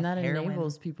drug. Meth, And that heroin.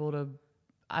 enables people to.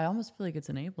 I almost feel like it's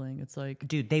enabling. It's like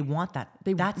Dude, they want that.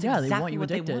 That's they exactly want you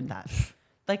what addicted. they want. That.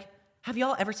 Like, have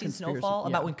y'all ever seen Conspiracy, Snowfall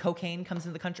about yeah. when cocaine comes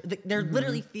into the country? They're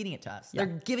literally feeding it to us. Yeah.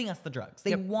 They're giving us the drugs.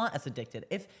 They want us addicted.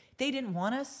 If they didn't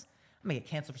want us, I'm gonna get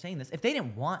canceled for saying this. If they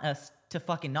didn't want us to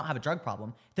fucking not have a drug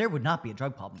problem, there would not be a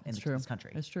drug problem in this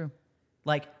country. It's true.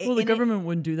 Like, Well, the government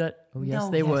wouldn't do that. Oh, yes,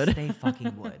 they would. They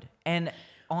fucking would. And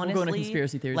honestly, go into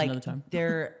conspiracy theories like, another time.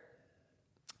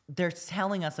 they're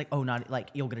telling us like, oh, not like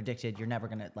you'll get addicted. You're never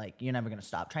gonna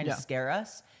stop. Trying to scare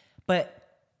us, but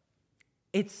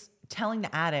it's telling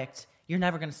the addict you're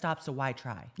never gonna stop. So why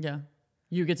try? Yeah.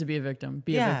 You get to be a victim.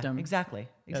 Be a victim. Exactly.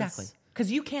 That's-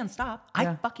 Because you can stop.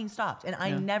 Yeah. I fucking stopped. And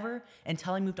I never,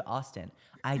 until I moved to Austin,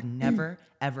 I'd never,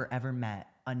 ever met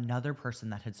another person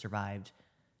that had survived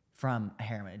from a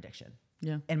heroin addiction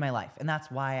Yeah. in my life. And that's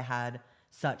why I had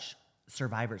such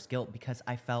survivor's guilt because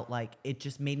I felt like it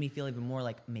just made me feel even more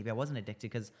like maybe I wasn't addicted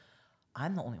because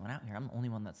I'm the only one out here. I'm the only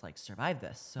one that's like survived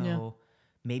this. So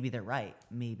maybe they're right.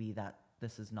 Maybe that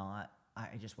this is not,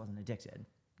 I just wasn't addicted.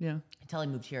 Yeah. Until I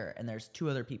moved here and there's 2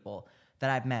 other people that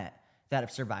I've met that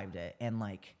have survived it. And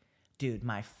like, dude,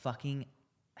 my fucking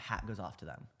hat goes off to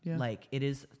them. Yeah. Like it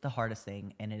is the hardest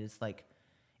thing. And it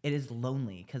is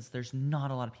lonely because there's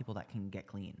not a lot of people that can get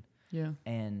clean. Yeah.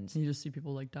 And you just see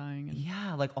people like dying. And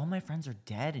yeah, like all my friends are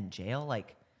dead in jail.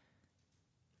 Like,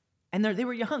 and they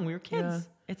were young. We were kids.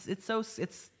 Yeah.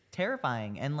 It's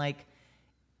terrifying. And like,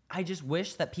 I just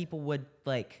wish that people would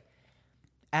like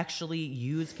actually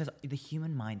use, because the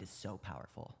human mind is so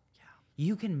powerful. Yeah.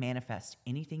 You can manifest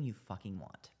anything you fucking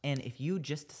want. And if you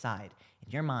just decide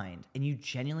in your mind and you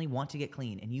genuinely want to get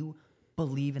clean and you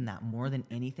believe in that more than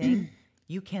anything,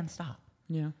 you can stop.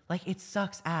 Yeah. Like it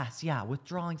sucks ass. Yeah.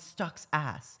 Withdrawing sucks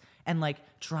ass. And like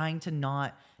trying to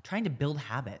build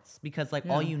habits because like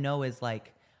all you know is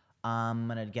like, I'm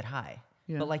going to get high.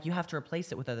 Yeah. But like you have to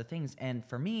replace it with other things. And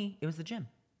for me, it was the gym.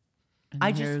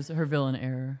 And here's her villain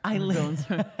error.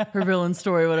 Her villain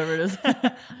story, whatever it is.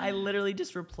 I literally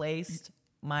just replaced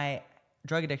my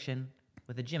drug addiction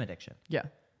with a gym addiction. Yeah.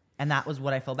 And that was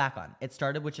what I fell back on. It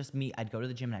started with just me. I'd go to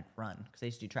the gym and I'd run because I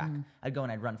used to do track. I'd go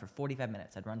and I'd run for 45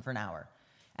 minutes. I'd run for an hour.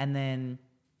 And then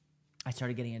I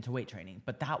started getting into weight training.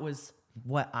 But that was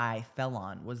what I fell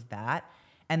on, was that.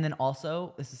 And then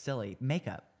also, this is silly,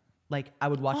 makeup. Like I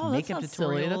would watch makeup tutorials.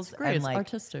 Silly. That's great. And it's like,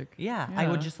 artistic. Yeah, I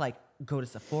would just like go to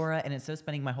Sephora, and instead of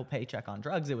spending my whole paycheck on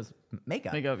drugs, it was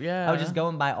makeup. Yeah. I would just go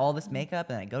and buy all this makeup,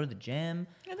 and I go to the gym.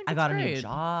 I got a new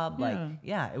job.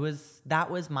 That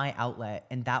was my outlet,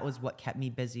 and that was what kept me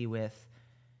busy with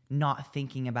not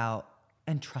thinking about.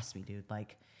 And trust me, dude,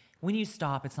 like when you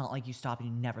stop, it's not like you stop and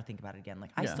you never think about it again.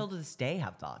 Like I still to this day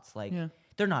have thoughts. Like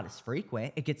they're not as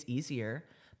frequent. It gets easier,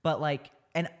 but like,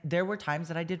 and there were times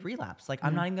that I did relapse. Like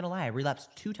I'm not even gonna lie, I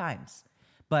relapsed 2 times,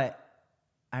 but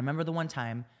I remember the one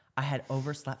time I had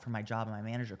overslept for my job and my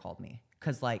manager called me.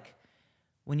 Cause like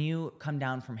when you come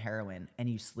down from heroin and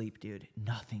you sleep, dude,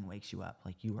 nothing wakes you up.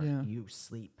 Like you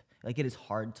sleep. Like it is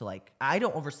hard to like, I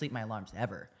don't oversleep my alarms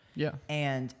ever. Yeah.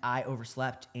 And I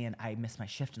overslept and I missed my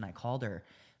shift and I called her.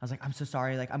 I was like, I'm so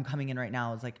sorry. Like I'm coming in right now.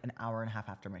 It was like an hour and a half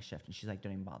after my shift. And she's like,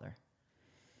 don't even bother.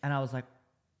 And I was like,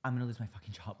 I'm going to lose my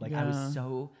fucking job. Like I was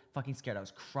so fucking scared. I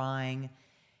was crying.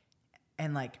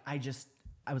 And like, I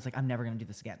was like, I'm never going to do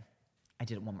this again. I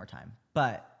did it one more time.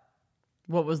 But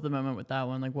what was the moment with that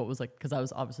one? Like what was like, cause that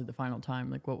was obviously the final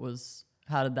time. Like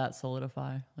how did that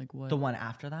solidify? Like what? The one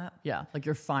after that? Yeah. Like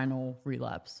your final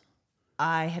relapse.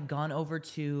 I had gone over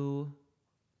to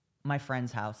my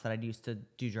friend's house that I'd used to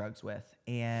do drugs with.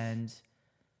 And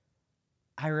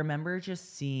I remember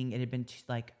just seeing, it had been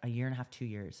like a year and a half, 2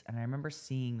 years. And I remember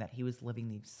seeing that he was living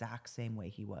the exact same way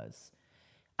he was.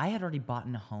 I had already bought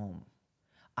in a home.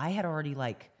 I had already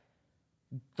like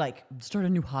started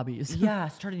new hobbies. Yeah,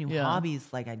 started new hobbies.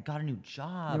 Like I got a new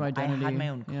job. New identity. I had my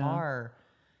own car.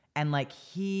 And like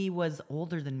he was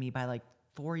older than me by like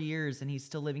 4 years and he's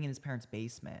still living in his parents'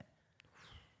 basement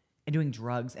and doing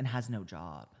drugs and has no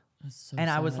job. That's so and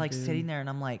sad, I was like dude. sitting there and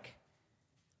I'm like,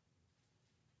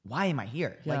 why am I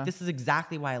here? Yeah. Like this is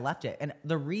exactly why I left it. And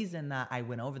the reason that I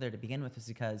went over there to begin with is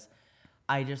because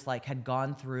I just like had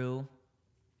gone through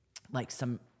like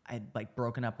I'd like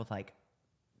broken up with like,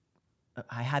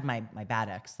 I had my bad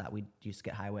ex that we used to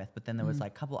get high with, but then there was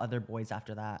like a couple other boys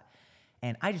after that.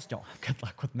 And I just don't have good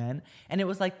luck with men. And it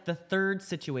was like the 3rd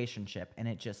situationship and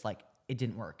it just like, it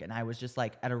didn't work. And I was just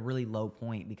like at a really low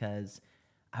point because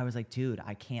I was like, dude,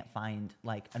 I can't find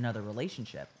like another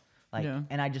relationship. Like,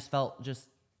 and I just felt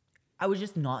I was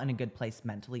just not in a good place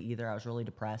mentally either. I was really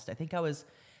depressed. I think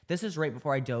this is right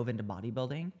before I dove into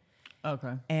bodybuilding.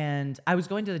 Okay. And I was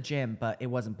going to the gym, but it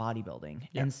wasn't bodybuilding.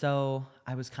 Yeah. And so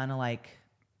I was kind of like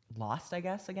lost, I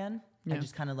guess, again. Yeah. I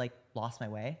just kind of like lost my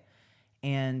way.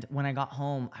 And when I got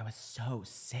home, I was so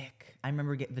sick. I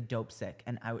remember getting the dope sick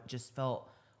and I just felt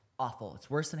awful. It's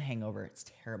worse than a hangover. It's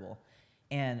terrible.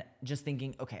 And just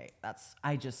thinking, okay,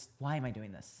 why am I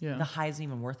doing this? Yeah. The high isn't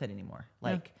even worth it anymore.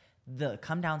 Like the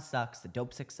come down sucks, the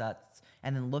dope sick sucks.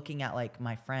 And then looking at like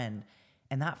my friend,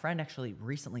 and that friend actually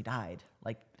recently died.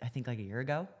 Like, I think like a year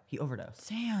ago, he overdosed.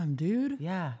 Damn, dude.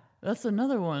 Yeah. That's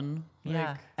another one.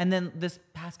 Yeah. And then this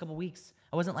past couple weeks,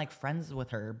 I wasn't like friends with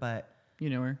her, but you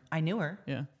knew her. I knew her.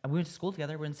 Yeah. We went to school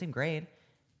together. We were in the same grade.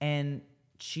 And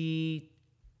she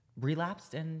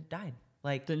relapsed and died.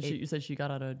 Like, you said she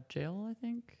got out of jail, I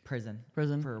think? Prison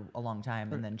Prison. for a long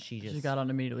time. And then she got on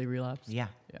immediately relapsed. Yeah.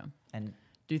 Yeah. And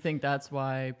do you think that's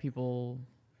why people,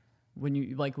 when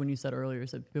you said earlier,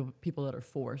 people that are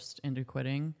forced into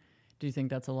quitting, Do you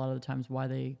think that's a lot of the times why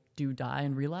they do die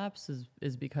and relapse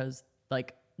is because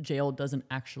like jail doesn't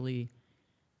actually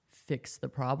fix the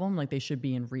problem? Like they should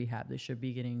be in rehab. They should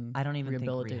be getting I don't even think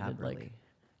rehabilitated. rehab like really.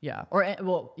 yeah, or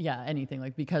well, yeah, anything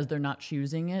like because they're not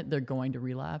choosing it, they're going to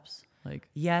relapse. Like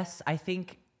Yes, I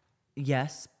think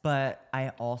yes, but I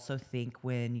also think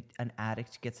when an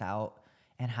addict gets out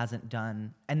and hasn't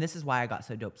done, and this is why I got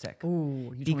so dope sick.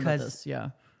 ooh, you told me about this. Yeah,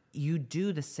 you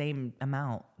do the same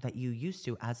amount that you used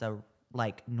to as a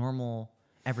like normal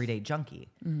everyday junkie.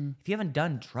 If you haven't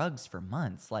done drugs for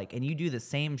months, like, and you do the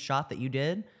same shot that you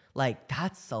did, like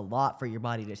that's a lot for your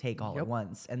body to take all at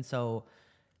once. And so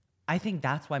I think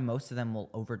that's why most of them will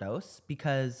overdose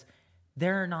because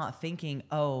they're not thinking,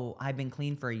 oh, I've been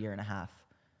clean for a year and a half.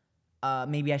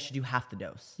 Maybe I should do half the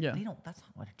dose. Yeah. They don't, that's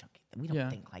not what a junkie, we don't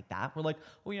think like that. We're like,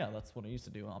 oh yeah, that's what I used to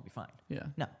do and I'll be fine. yeah,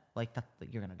 No, like that,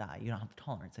 you're going to die. You don't have the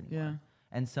tolerance anymore. Yeah.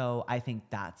 And so I think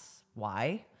that's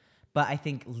why. But I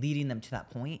think leading them to that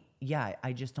point, yeah,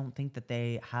 I just don't think that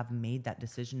they have made that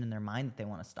decision in their mind that they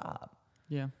want to stop.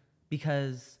 yeah,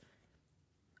 Because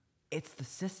it's the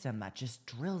system that just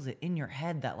drills it in your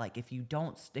head that like if you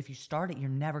start it, you're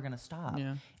never going to stop.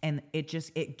 Yeah. And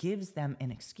it gives them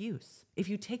an excuse. If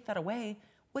you take that away,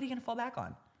 what are you going to fall back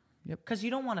on? Yep. Because you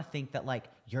don't want to think that like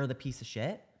you're the piece of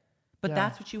shit. But Yeah.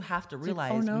 that's what you have to like,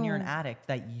 realize oh, when you're an no. addict,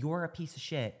 that you're a piece of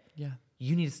shit. yeah,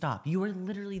 You need to stop. You are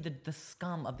literally the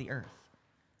scum of the earth.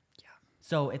 yeah,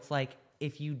 So it's like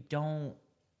if you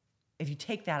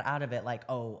take that out of it, like,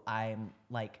 oh, I'm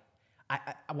like,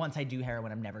 I once I do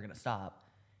heroin, I'm never gonna stop.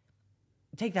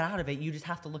 Take that out of it. You just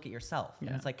have to look at yourself, and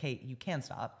Yeah. it's like, hey, you can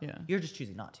stop. Yeah. You're just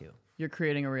choosing not to. You're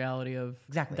creating a reality of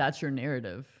Exactly. that's your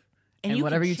narrative, And and you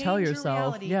whatever can you tell change your yourself,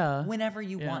 reality yeah, whenever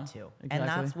you Yeah, want to, and exactly.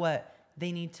 that's what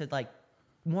they need to like.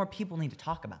 More people need to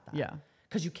talk about that. Yeah.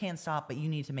 Because you can stop, but you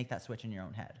need to make that switch in your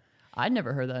own head. I'd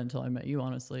never heard that until I met you.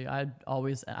 Honestly, I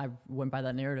went by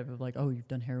that narrative of like, oh, you've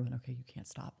done heroin, okay, you can't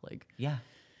stop. Like, Yeah.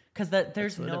 Because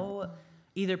there's what no,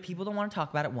 either people don't want to talk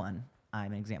about it, one,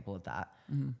 I'm an example of that,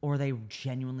 or they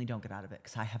genuinely don't get out of it.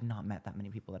 Because I have not met that many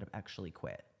people that have actually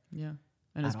quit. yeah,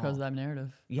 and it's At because of all. that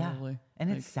narrative. Yeah. Probably. And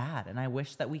Like, it's sad. And I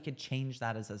wish that we could change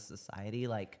that as a society,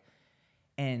 like,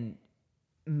 and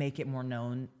make it more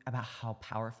known about how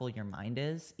powerful your mind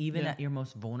is, even Yeah. at your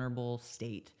most vulnerable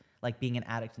state. Like being an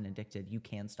addict and addicted, you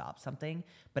can stop something,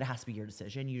 but it has to be your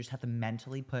decision. You just have to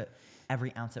mentally put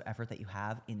every ounce of effort that you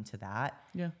have into that.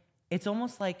 yeah, It's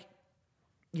almost like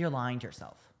you're lying to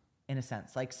yourself in a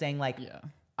sense, like saying like, yeah,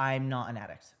 I'm not an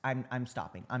addict. I'm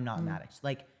stopping. I'm not an addict.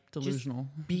 Like Delusional.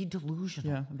 Just be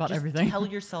delusional. Yeah, about just everything. Tell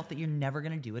yourself that you're never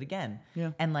gonna do it again.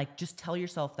 Yeah. And like just tell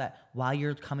yourself that while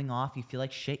you're coming off, you feel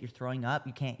like shit, you're throwing up,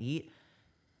 you can't eat.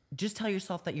 Just tell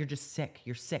yourself that you're just sick.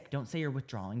 You're sick. Don't say you're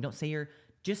withdrawing.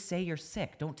 Just say you're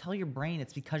sick. Don't tell your brain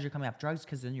it's because you're coming off drugs,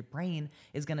 because then your brain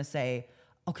is gonna say,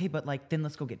 okay, but like then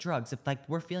let's go get drugs. If like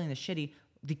we're feeling this shitty,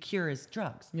 the cure is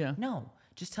drugs. Yeah. No.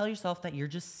 Just tell yourself that you're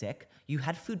just sick. You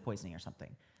had food poisoning or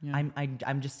something. Yeah.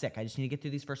 I'm just sick. I just need to get through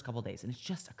these first couple of days. And it's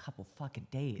just a couple fucking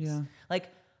days. Yeah. Like,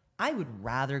 I would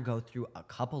rather go through a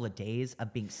couple of days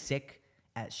of being sick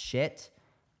as shit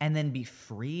and then be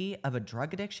free of a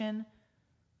drug addiction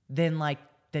than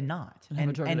not. have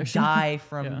a drug addiction. Die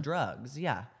from Yeah. drugs.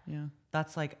 Yeah. yeah.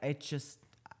 That's like, it just,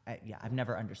 I've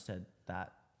never understood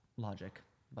that logic.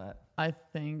 But I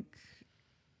think,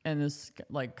 and this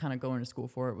like kind of going to school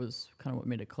for it was kind of what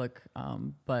made it click.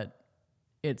 But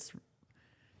it's,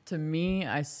 to me,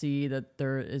 I see that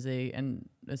there is and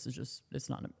this is just,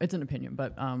 it's an opinion,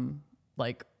 but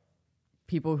like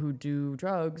people who do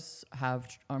drugs have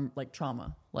like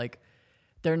trauma, like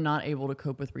they're not able to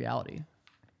cope with reality,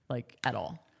 like at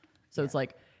all. So it's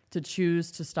like to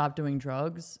choose to stop doing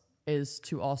drugs is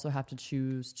to also have to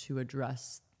choose to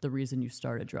address the reason you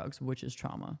started drugs, which is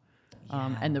trauma.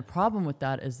 And the problem with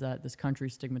that is that this country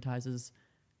stigmatizes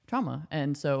trauma.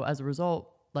 And so as a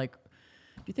result, like,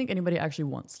 do you think anybody actually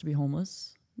wants to be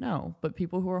homeless? No. But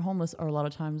people who are homeless are a lot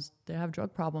of times, they have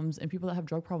drug problems, and people that have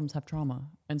drug problems have trauma.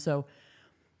 And so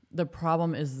the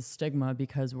problem is the stigma,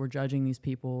 because we're judging these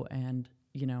people. And,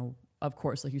 you know, of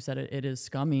course, like you said, it is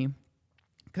scummy,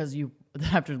 because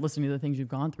after listening to the things you've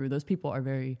gone through, those people are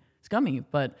very scummy.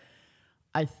 But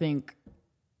I think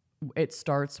it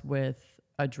starts with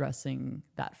addressing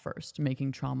that first,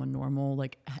 making trauma normal,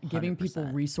 like giving people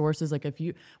 100%. resources. Like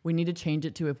we need to change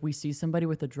it to, if we see somebody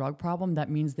with a drug problem, that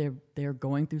means they're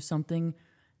going through something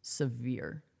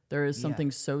severe. There is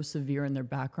something so severe in their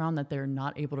background that they're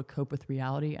not able to cope with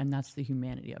reality, and that's the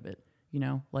humanity of it. You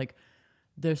know, like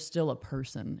there's still a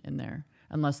person in there,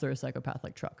 unless they're a psychopath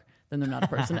like Truck. then they're not a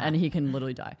person, and he can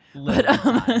literally die. Literally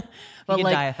die. But He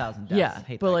can like, die 1,000 deaths. yeah,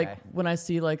 Hate but that like guy. when I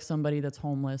see like somebody that's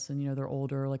homeless and they're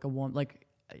older, like a woman, like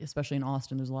especially in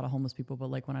Austin, there's a lot of homeless people. But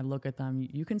like when I look at them,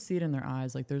 you can see it in their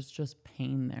eyes. Like there's just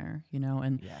pain there,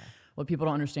 and Yeah. what people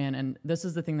don't understand. And this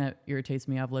is the thing that irritates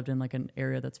me. I've lived in like an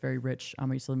area that's very rich. I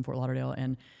used to live in Fort Lauderdale,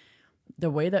 and the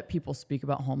way that people speak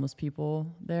about homeless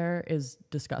people there is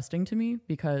disgusting to me,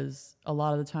 because a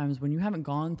lot of the times when you haven't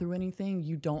gone through anything,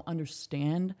 you don't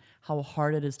understand how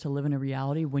hard it is to live in a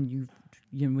reality when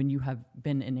you have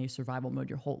been in a survival mode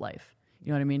your whole life. You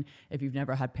know what I mean? If you've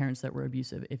never had parents that were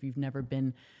abusive, if you've never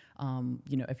been,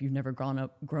 if you've never grown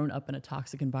up in a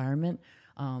toxic environment,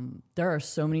 there are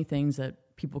so many things that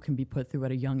people can be put through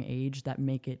at a young age that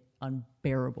make it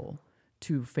unbearable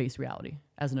to face reality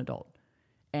as an adult.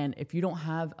 And if you don't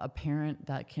have a parent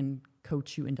that can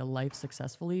coach you into life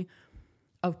successfully,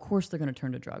 of course they're going to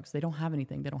turn to drugs. They don't have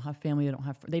anything. They don't have family.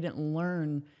 They didn't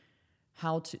learn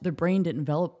how to. Their brain didn't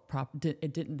develop.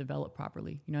 It didn't develop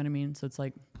properly. You know what I mean? So it's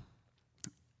like,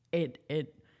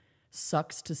 it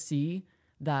sucks to see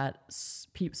that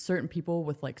certain people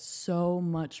with like so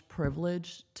much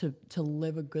privilege to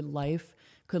live a good life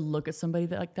could look at somebody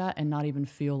like that and not even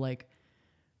feel like,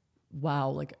 wow,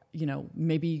 like,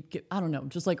 maybe, I don't know,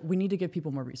 just like we need to give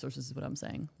people more resources is what I'm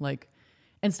saying. Like,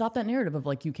 and stop that narrative of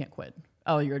like, you can't quit.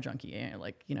 Oh, you're a junkie. And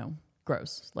like,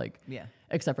 gross. Like, Yeah.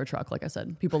 Except for Chuck, like I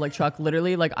said. People like Chuck,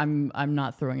 literally, like I'm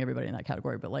not throwing everybody in that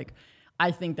category, but like,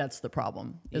 I think that's the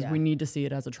problem, is we need to see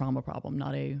it as a trauma problem,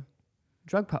 not a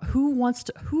drug problem. Who wants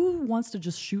to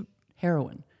just shoot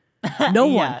heroin? No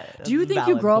one. Do you think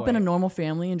you grow up in a normal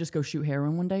family and just go shoot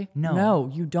heroin one day? No,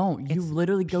 you don't. You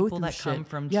literally go through that shit. come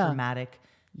from traumatic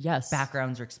yes.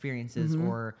 backgrounds or experiences,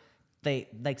 or they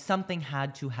like something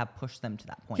had to have pushed them to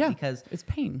that point, because it's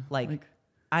pain. Like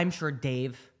I'm sure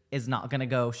Dave is not gonna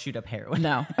go shoot up heroin.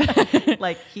 No.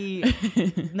 Like he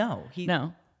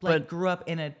But grew up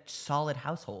in a solid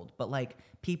household, but like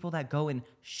people that go and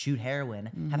shoot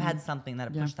heroin have had something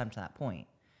that pushed them to that point.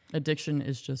 Addiction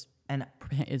is just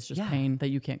pain that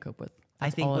you can't cope with. I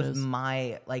think with is.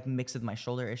 my like mix of my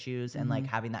shoulder issues and like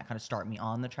having that kind of start me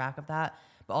on the track of that,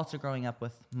 but also growing up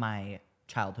with my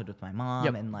childhood with my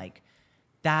mom and like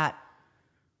that,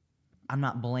 I'm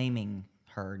not blaming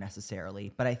her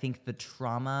necessarily, but I think the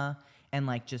trauma and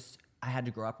like just I had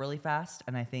to grow up really fast,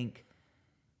 and I think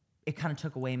it kind of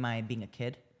took away my being a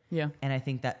kid. Yeah. And I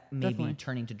think that maybe Definitely.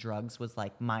 turning to drugs was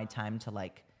like my time to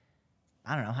like,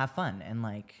 I don't know, have fun and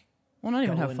like. Well, not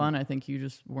even go have and- fun. I think you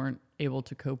just weren't able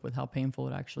to cope with how painful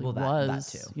it actually Well,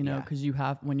 was. that too, You know, yeah.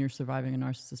 because when you're surviving a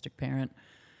narcissistic parent,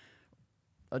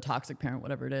 a toxic parent,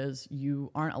 whatever it is, you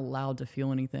aren't allowed to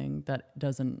feel anything that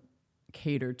doesn't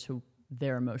cater to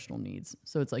their emotional needs.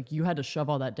 So it's like you had to shove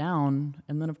all that down,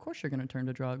 and then of course you're going to turn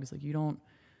to drugs. Like you don't.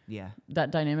 Yeah.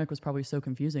 That dynamic was probably so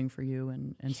confusing for you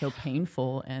and so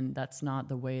painful, and that's not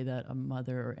the way that a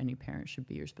mother or any parent should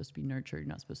be. You're supposed to be nurtured. You're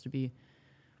not supposed to be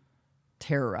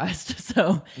terrorized.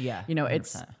 So, Yeah,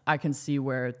 it's 100%. I can see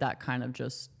where that kind of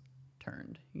just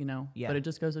turned, Yeah. But it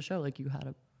just goes to show like you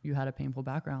had a painful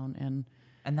background, and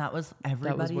And that was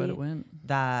everybody that was what it went.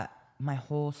 that my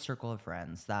whole circle of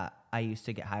friends that I used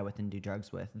to get high with and do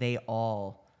drugs with, they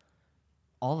all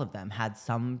of them had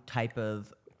some type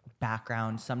of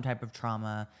background, some type of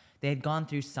trauma. They had gone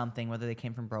through something, whether they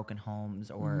came from broken homes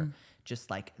or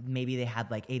just like maybe they had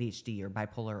like ADHD or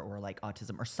bipolar or like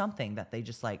autism or something that they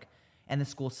just like, and the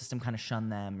school system kind of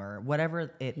shunned them or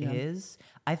whatever it is.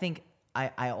 I think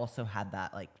I also had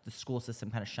that, like the school system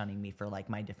kind of shunning me for like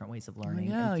my different ways of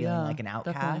learning and feeling like an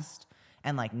outcast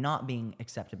and like not being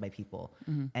accepted by people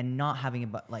and not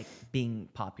having like being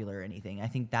popular or anything. I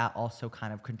think that also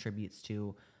kind of contributes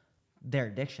to their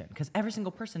addiction, because every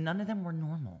single person, none of them were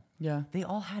normal. Yeah. They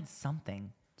all had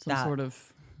something. Some sort of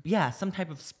Some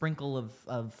type of sprinkle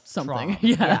of something. trauma.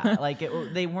 Yeah. Like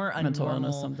they weren't a Mental normal,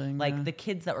 illness, something, like yeah. the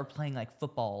kids that were playing like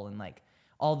football and like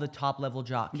all the top level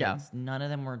jock kids, Yeah. none of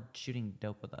them were shooting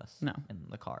dope with us No. in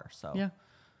the car. So Yeah.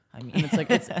 I mean, And it's like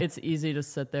it's easy to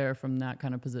sit there from that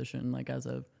kind of position, like as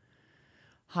a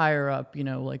higher up,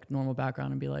 like normal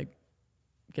background, and be like,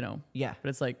 yeah. But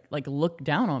it's like look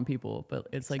down on people, but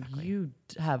it's like you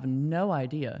have no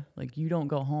idea. Like you don't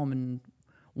go home and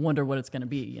wonder what it's going to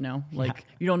be, Like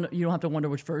you don't have to wonder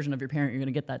which version of your parent you're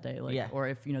going to get that day, like or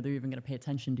if they're even going to pay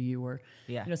attention to you, or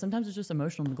sometimes it's just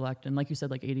emotional neglect, and like you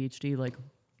said, like ADHD, like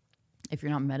if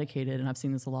you're not medicated, and I've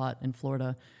seen this a lot in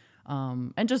Florida,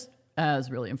 and just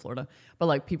as really in Florida, but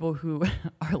like people who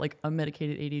are like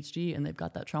unmedicated ADHD and they've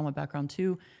got that trauma background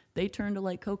too, they turn to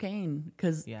like cocaine,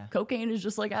 because cocaine is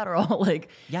just like Adderall. Like,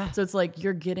 Yeah. so it's like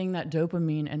you're getting that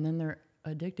dopamine, and then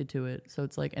addicted to it. So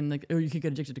it's like, and like, oh, you can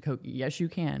get addicted to Coke. Yes, you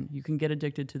can. You can get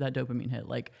addicted to that dopamine hit.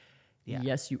 Like,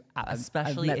 yes, you.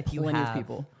 Especially I've met if you plenty of have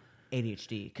people.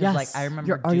 ADHD. Because Yes, like I remember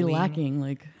you're already lacking.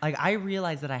 Like I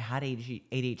realized that I had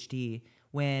ADHD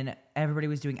when everybody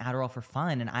was doing Adderall for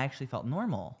fun, and I actually felt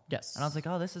normal. Yes. And I was like,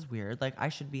 oh, this is weird. Like I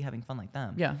should be having fun like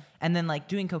them. Yeah. And then like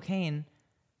doing cocaine,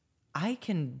 I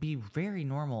can be very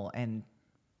normal and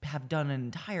have done an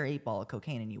entire 8-ball of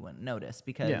cocaine and you wouldn't notice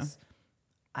because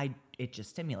it just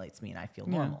stimulates me and I feel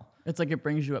normal. It's like it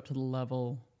brings you up to the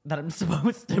level that I'm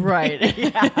supposed to. Right.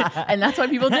 And that's why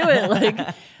people do it.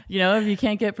 Like, you know, if you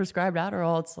can't get prescribed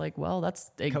Adderall, it's like, well, it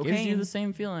gives you Cocaine. the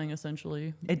same feeling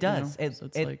essentially. It does. You know? So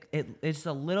It's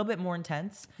a little bit more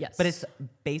intense. Yes. But it's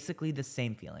basically the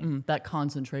same feeling. That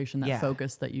concentration, that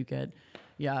focus that you get.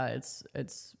 Yeah, it's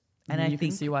and you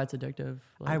can see why it's addictive.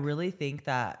 I really think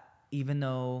that even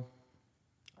though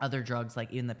other drugs,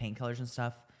 like even the painkillers and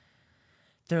stuff,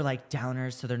 they're like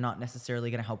downers, so they're not necessarily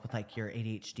going to help with like your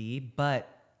ADHD. But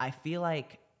I feel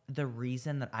like the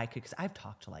reason that I could, because I've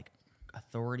talked to like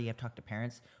authority, I've talked to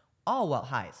parents, all while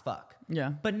high as fuck.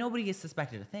 Yeah. But nobody has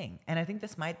suspected a thing. And I think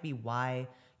this might be why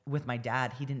with my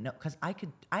dad, he didn't know, because I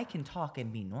can talk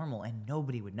and be normal and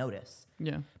nobody would notice.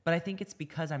 Yeah. But I think it's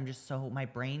because I'm just so, my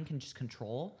brain can just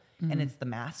control and it's the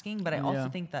masking. But I also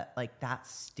think that like that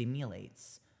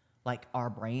stimulates like our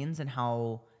brains and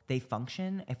how they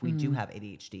function if we do have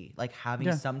ADHD, like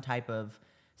having some type of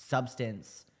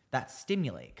substance that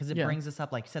stimulate, because it brings us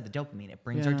up, like you said, the dopamine. It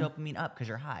brings our dopamine up because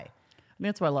you're high. I think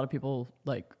that's why a lot of people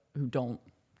like who don't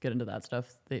get into that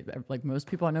stuff, they like most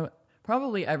people I know,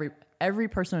 probably every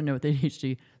person I know with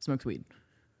ADHD smokes weed.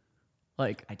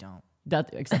 Like I don't.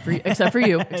 That except for you, except for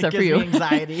you. Me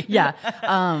anxiety. Yeah.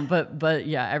 But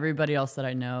yeah, everybody else that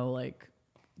I know, like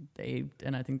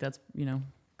and I think that's, you know,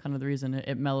 kind of the reason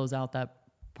it mellows out that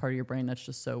part of your brain that's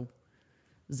just so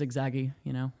zigzaggy,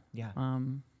 you know? Yeah.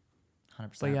 100%.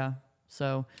 But yeah,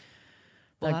 so.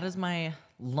 Well, that is my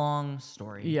long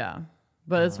story. Yeah.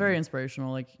 But it's very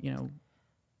inspirational. Like, you know,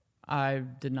 I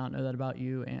did not know that about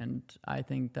you. And I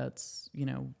think that's, you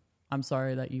know, I'm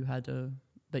sorry that you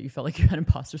felt like you had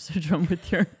imposter syndrome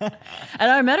with your,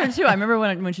 and I met her too. I remember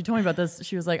when she told me about this,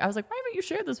 she was like, I was like, why haven't you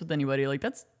shared this with anybody? Like,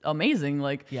 that's amazing.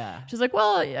 Like, yeah. She's like,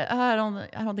 well, I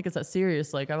don't think it's that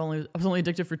serious. Like I was only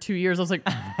addicted for 2 years. I was like,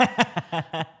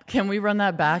 can we run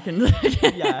that back? And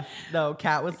yeah, no,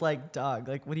 Kat was like, dog,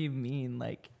 like, what do you mean?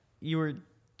 Like you were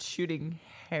shooting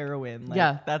heroin.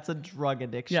 Like, that's a drug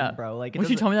addiction, bro. Like when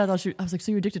she told me that, I was like,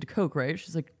 so you're addicted to Coke, right?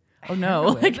 She's like, oh no.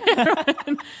 Like,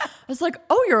 I was like,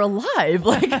 oh, you're alive.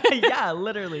 Like, yeah,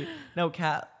 literally. No,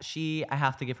 Kat, I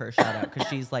have to give her a shout out because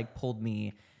she's like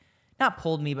not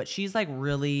pulled me, but she's like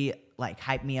really like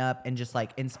hyped me up and just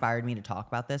like inspired me to talk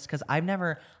about this. Cause I've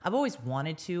always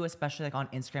wanted to, especially like on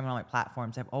Instagram and all my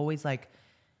platforms. I've always like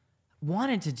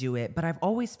wanted to do it, but I've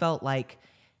always felt like,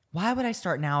 why would I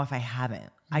start now if I haven't?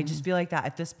 Mm-hmm. I just feel like that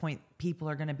at this point, people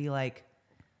are going to be like,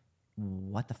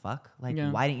 what the fuck? Like,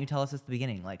 why didn't you tell us this at the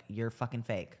beginning? Like, you're fucking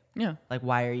fake. Yeah. Like,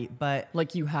 why are you? But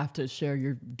like, you have to share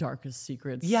your darkest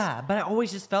secrets. Yeah. But I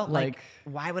always just felt like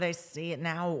why would I say it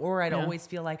now? Or I'd always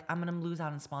feel like I'm going to lose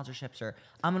out on sponsorships, or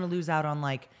I'm going to lose out on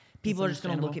like, people are just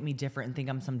going to look at me different and think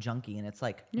I'm some junkie. And it's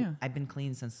like, I've been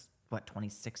clean since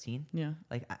 2016. Yeah.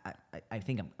 Like, I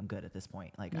think I'm good at this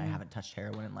point. Like, I haven't touched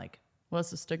heroin in like, well,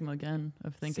 it's the stigma again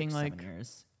of thinking 6-7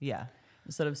 years. Yeah.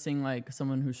 Instead of seeing like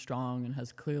someone who's strong and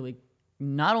has clearly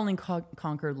not only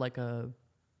conquered like a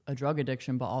drug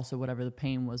addiction, but also whatever the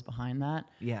pain was behind that.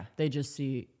 Yeah. They just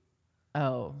see,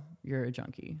 oh, you're a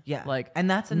junkie. Yeah. Like, and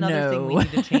that's another thing we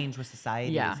need to change with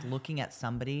society is looking at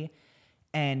somebody,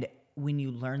 and when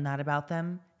you learn that about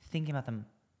them, thinking about them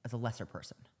as a lesser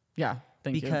person. Yeah.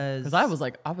 Because I was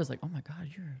like, oh my God,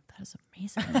 that is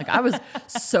amazing. Like, I was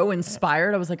so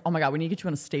inspired. I was like, oh my God, we need to get you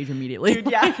on a stage immediately.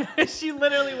 Dude, yeah, she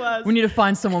literally was. We need to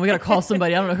find someone. We got to call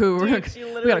somebody. I don't know who. Dude,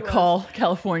 we got to call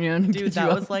California. And dude,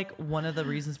 that was like one of the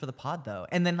reasons for the pod though.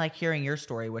 And then like hearing your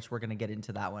story, which we're going to get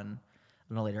into that one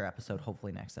in a later episode,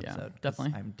 hopefully next episode. Yeah,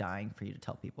 definitely. I'm dying for you to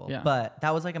tell people. Yeah. But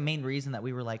that was like a main reason that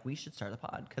we were like, we should start the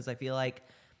pod. Because I feel like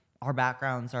our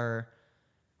backgrounds are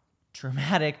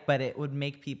traumatic, but it would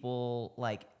make people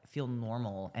like feel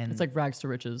normal, and it's like rags to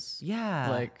riches. Yeah,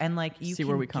 like, and like you see can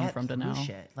where we come from to now.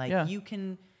 Shit. Like you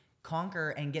can conquer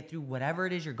and get through whatever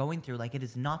it is you're going through. Like, it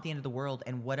is not the end of the world,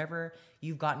 and whatever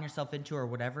you've gotten yourself into, or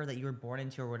whatever that you were born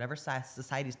into, or whatever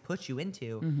society's put you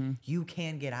into, you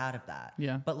can get out of that.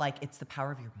 Yeah. But like, it's the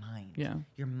power of your mind. Yeah.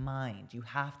 Your mind. You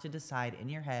have to decide in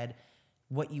your head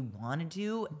what you want to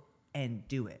do and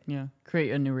do it. Yeah.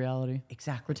 Create a new reality.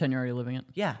 Exactly. Pretend you're already living it.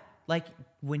 Yeah. Like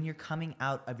when you're coming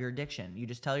out of your addiction, you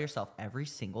just tell yourself every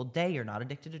single day you're not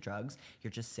addicted to drugs.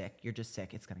 You're just sick. You're just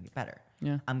sick. It's going to get better.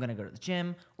 Yeah. I'm going to go to the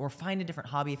gym or find a different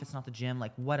hobby if it's not the gym,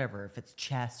 like whatever, if it's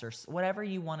chess or whatever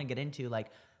you want to get into,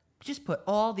 like just put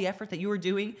all the effort that you were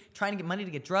doing trying to get money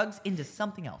to get drugs into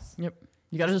something else. Yep.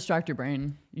 You got to distract your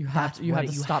brain. You have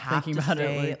to stop thinking about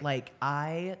it. Like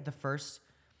the first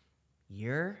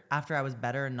year after I was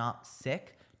better and not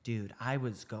sick, dude, I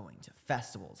was going to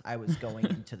festivals. I was going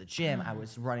into the gym. I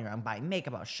was running around buying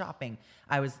makeup. I was shopping.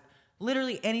 I was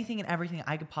literally anything and everything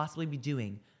I could possibly be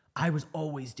doing. I was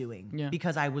always doing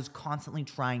because I was constantly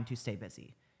trying to stay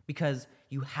busy, because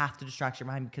you have to distract your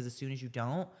mind, because as soon as you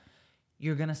don't,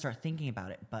 you're going to start thinking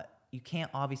about it. But you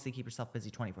can't obviously keep yourself busy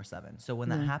 24/7. So when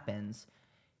that happens,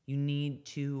 you need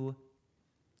to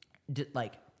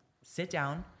like sit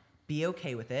down, be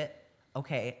okay with it.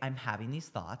 Okay, I'm having these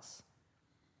thoughts,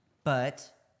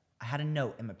 but I had a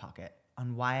note in my pocket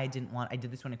on why I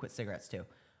did this when I quit cigarettes too.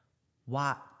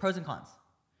 Why? Pros and cons.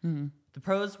 Mm-hmm. The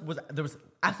pros there was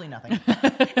absolutely nothing.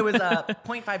 It was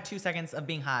 0.52 seconds of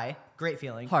being high. Great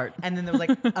feeling. Heart. And then there was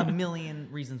like a million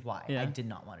reasons why I did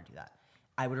not want to do that.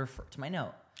 I would refer to my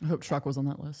note. I hope Truck was on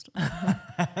that list.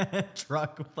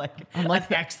 Truck with like I'm like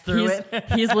an X through it.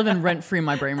 He's living rent free in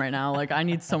my brain right now. Like we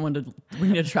need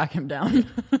to track him down.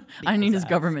 I need his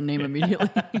government name immediately.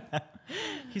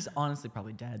 He's honestly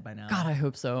probably dead by now. God, I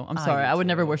hope so. I'm sorry. I would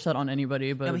never wish that on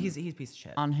anybody, but, no, but he's a piece of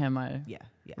shit. On him, I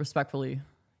respectfully.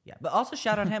 Yeah, but also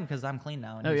shout on him because I'm clean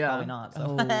now and he's probably not.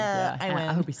 So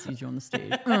I hope he sees you on the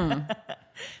stage.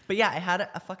 But yeah, I had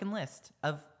a fucking list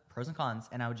of pros and cons,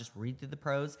 and I would just read through the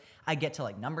pros. I get to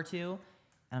like number 2, and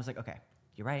I was like, okay,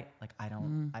 you're right. Like I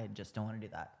just don't want to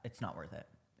do that. It's not worth it.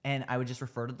 And I would just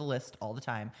refer to the list all the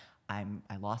time. I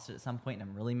lost it at some point, and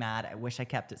I'm really mad. I wish I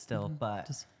kept it still,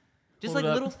 but just like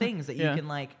little things that you can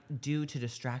like do to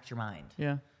distract your mind.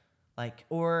 Yeah. Like,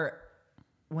 or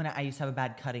when I used to have a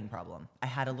bad cutting problem, I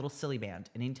had a little silly band,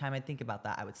 and anytime I'd think about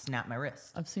that, I would snap my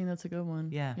wrist. I've seen that's a good one.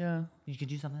 Yeah. Yeah. You could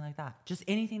do something like that. Just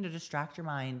anything to distract your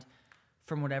mind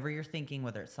from whatever you're thinking,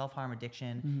 whether it's self-harm,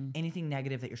 addiction, anything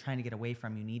negative that you're trying to get away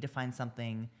from. You need to find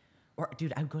something. Or,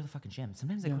 dude, I would go to the fucking gym.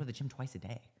 Sometimes I go to the gym twice a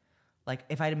day. Like,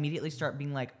 if I'd immediately start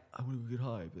being like, I'm going to get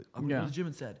high, but I'm going to go to the gym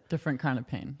instead. Different kind of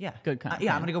pain. Yeah. Good kind of pain.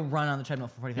 Yeah, I'm going to go run on the treadmill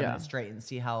for 45 minutes straight and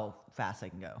see how fast I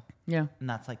can go. Yeah. And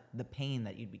that's like the pain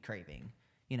that you'd be craving,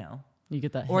 you know? You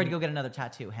get that. Or I'd go get another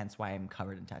tattoo, hence why I'm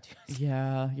covered in tattoos.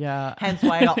 Yeah, yeah. Hence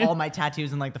why I got all my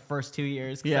tattoos in like the first 2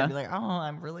 years. Because Yeah. I'd be like, oh, I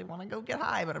really want to go get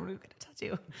high, but I'm going to get a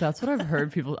tattoo. That's what I've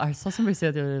heard people. I saw somebody say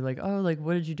it the other day, like, oh, like,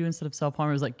 what did you do instead of self-harm?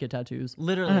 It was like, get tattoos.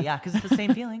 Literally, yeah, because it's the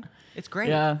same feeling. It's great.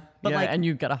 Yeah, but like, and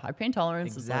you've got a high pain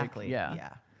tolerance. exactly. It's like, yeah.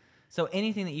 So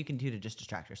anything that you can do to just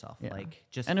distract yourself, like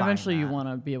just and find eventually you that. want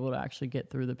to be able to actually get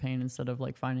through the pain instead of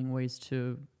like finding ways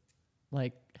to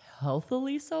like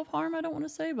healthily self-harm. I don't want to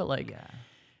say, but like,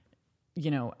 you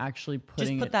know, actually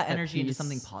putting just put that at energy into peace.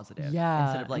 something positive.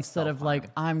 Yeah, instead of like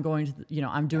I'm going to, you know,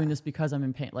 I'm doing this because I'm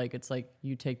in pain. Like it's like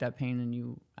you take that pain and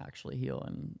you actually heal.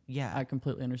 And I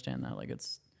completely understand that. Like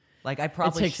it's like I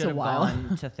probably should have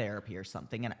gone to therapy or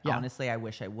something. And honestly, I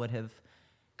wish I would have,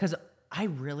 because I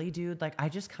really, dude, like I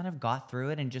just kind of got through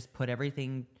it and just put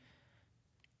everything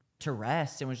to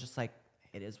rest and was just like,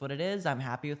 it is what it is. I'm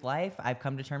happy with life. I've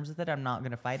come to terms with it. I'm not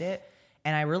going to fight it.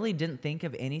 And I really didn't think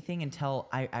of anything until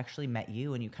I actually met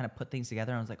you and you kind of put things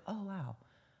together. And I was like, oh, wow.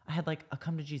 I had like a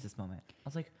come to Jesus moment. I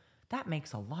was like, that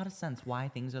makes a lot of sense why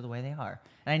things are the way they are.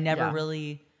 And I never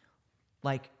really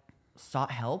like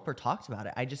sought help or talked about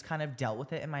it. I just kind of dealt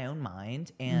with it in my own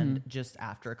mind. And just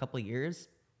after a couple of years,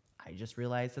 I just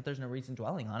realized that there's no reason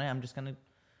dwelling on it. I'm just going to,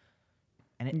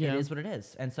 and it is what it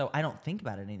is. And so I don't think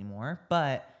about it anymore.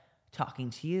 But talking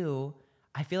to you,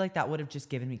 I feel like that would have just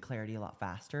given me clarity a lot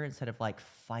faster instead of like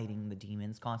fighting the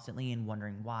demons constantly and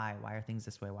wondering why are things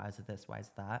this way? Why is it this? Why is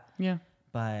it that? Yeah.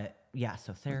 But yeah,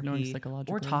 so therapy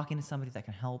or talking to somebody that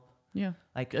can help. Yeah.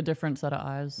 Like a different set of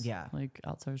eyes. Yeah. Like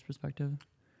outsider's perspective.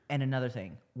 And another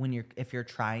thing, if you're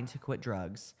trying to quit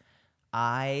drugs,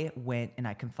 I went and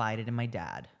I confided in my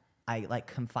dad. I like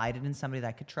confided in somebody that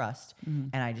I could trust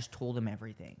and I just told him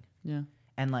everything. Yeah.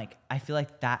 And like, I feel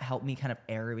like that helped me kind of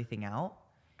air everything out.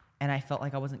 And I felt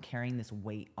like I wasn't carrying this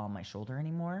weight on my shoulder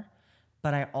anymore.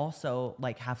 But I also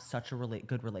like have such a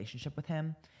good relationship with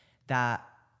him that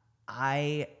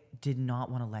I did not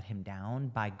want to let him down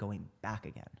by going back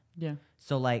again. Yeah.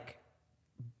 So like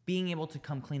being able to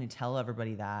come clean and tell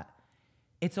everybody that,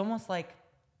 it's almost like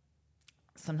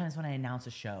sometimes when I announce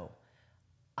a show,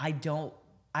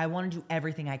 I want to do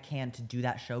everything I can to do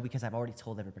that show because I've already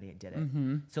told everybody I did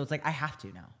it. So it's like I have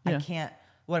to now. I can't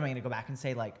what am I going to go back and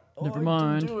say like, oh, Never I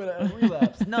mind. didn't do it, I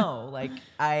relapsed. No, like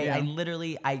I Yeah.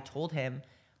 literally, I told him,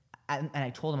 and I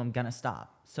told him I'm going to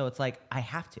stop. So it's like, I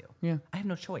have to. Yeah. I have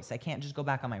no choice. I can't just go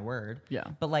back on my word. Yeah.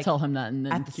 But like, tell him that, and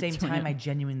then at the keep same doing time, it. I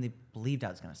genuinely believed I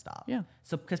was going to stop. Yeah.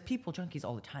 So because people, junkies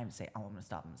all the time say, oh, I'm going to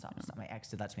stop, I'm going to stop, I'm going to stop. My ex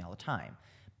did that to me all the time.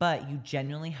 But you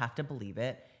genuinely have to believe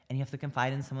it, and you have to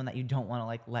confide in someone that you don't want to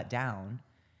like let down.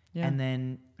 Yeah. And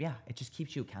then, yeah, it just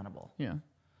keeps you accountable. Yeah.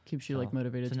 Keeps you So, like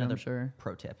motivated it's too, another I'm sure.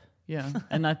 pro tip. Yeah.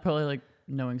 And that's probably like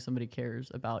knowing somebody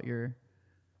cares about your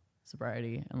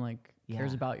sobriety and like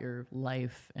cares Yeah. about your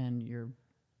life and your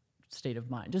state of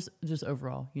mind. Just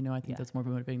overall, you know, I think Yeah. that's more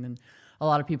motivating than a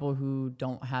lot of people who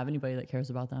don't have anybody that cares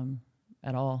about them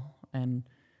at all. And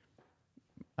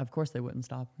of course they wouldn't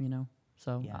stop, you know.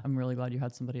 So Yeah. I'm really glad you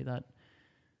had somebody that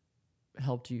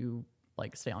helped you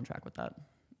like stay on track with that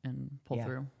and pull Yeah.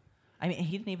 through. I mean,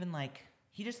 he didn't even like,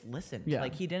 he just listened. Yeah.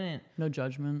 Like he didn't, No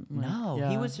judgment. Like, no, he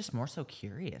yeah. was just more so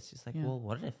curious. He's like, Yeah. well,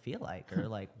 what did it feel like? Or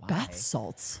like, why? bath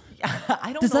salts.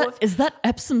 I don't know if, Is that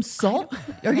Epsom salt?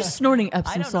 Are you snorting I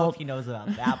Epsom don't know salt? if he knows about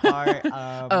that part.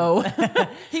 Oh,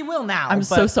 He will now. I'm but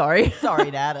so sorry.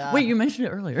 Sorry, Dad. Wait, you mentioned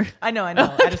it earlier. I know. I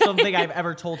just don't think I've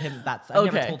ever told him that. I've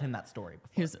never Okay. told him that story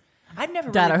before. He's, I've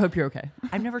never Dad, really, I hope you're okay.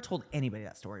 I've never told anybody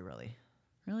that story really.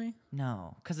 Really?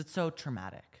 No, because it's so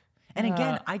traumatic. And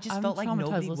again, I just I'm felt like traumatized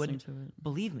nobody listening would to it.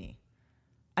 believe me.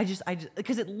 I just,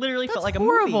 because it literally felt That's like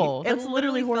horrible. a movie. That's It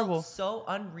literally horrible. felt so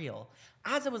unreal.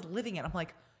 As I was living it, I'm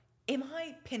like, am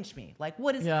I, pinch me? Like,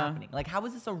 what is Yeah. happening? Like, how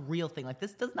is this a real thing? Like,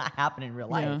 this does not happen in real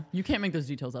life. Yeah. You can't make those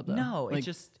details up though. No, Like, it's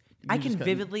just, you I just can couldn't.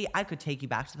 vividly, I could take you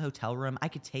back to the hotel room. I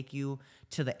could take you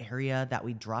to the area that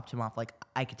we dropped him off. Like,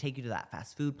 I could take you to that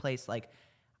fast food place. Like,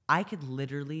 I could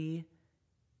literally,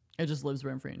 It just lives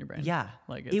rent free in your brain. yeah.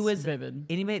 Like it's it was vivid.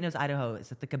 Anybody that knows Idaho,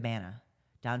 it's at the Cabana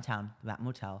downtown, that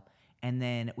motel. And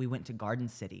then we went to Garden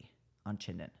City on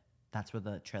Chinden. That's where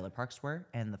the trailer parks were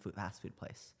and the fast food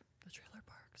place. The trailer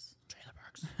parks. Trailer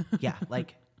parks. Yeah,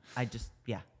 like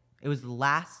it was the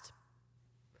last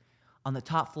on the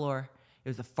top floor. It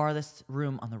was the farthest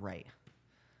room on the right.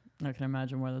 I can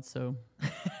imagine why that's so.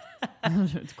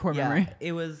 It's core memory.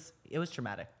 It was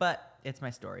traumatic, but it's my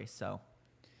story, so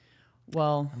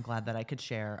Well, I'm glad that I could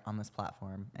share on this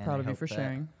platform. And proud I of you hope for that-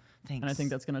 sharing. Thanks. And I think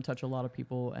that's going to touch a lot of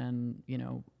people. And, you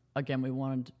know, again, we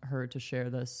wanted her to share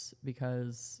this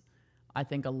because I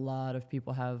think a lot of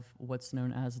people have what's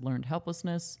known as learned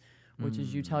helplessness, which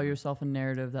is you tell yourself a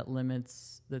narrative that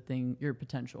limits your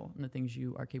potential and the things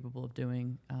you are capable of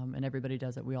doing. And everybody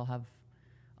does it. We all have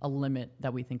a limit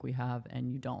that we think we have,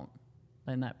 and you don't.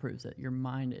 And that proves it. Your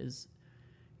mind is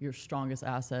your strongest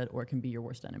asset, or it can be your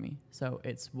worst enemy. So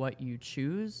it's what you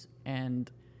choose,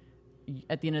 and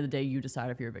at the end of the day, you decide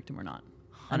if you're a victim or not.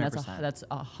 And 100%. that's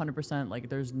 100%. Like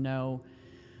there's no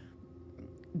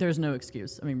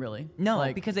excuse. I mean, really. No,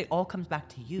 like, because it all comes back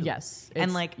to you. Yes, And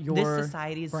it's like this your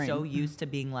society is brain. so used to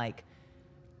being like,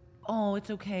 oh, it's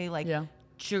okay, like Yeah.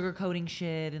 sugarcoating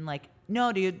shit and like,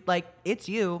 no, dude, like it's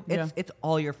you. It's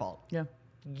all your fault. yeah,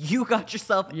 You got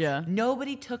yourself. Yeah.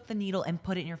 Nobody took the needle and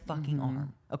put it in your fucking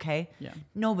arm. Okay. Yeah.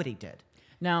 Nobody did.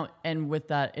 Now, and with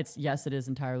that, it is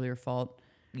entirely your fault.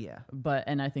 Yeah. But,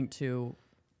 and I think too,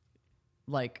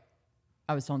 like,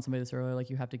 I was telling somebody this earlier, like,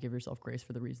 you have to give yourself grace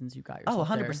for the reasons you got yourself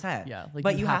Oh, there. 100%. Yeah. Like,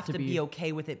 but you have to be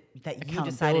okay with it that you decided to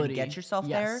accountability. get yourself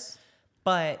Yes. there.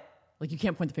 But Like, you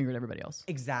can't point the finger at everybody else.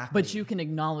 exactly. But you can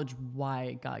acknowledge why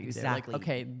it got you Exactly. there. Like,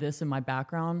 okay, this in my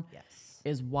background Yes.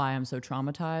 is why I'm so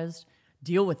traumatized.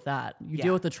 Deal with that. You Yeah.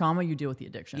 deal with the trauma, you deal with the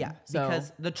addiction. Yeah, So,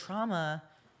 because the trauma,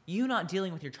 you not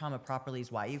dealing with your trauma properly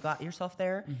is why you got yourself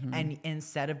there. Mm-hmm. And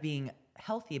instead of being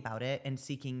healthy about it and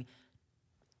seeking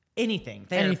anything,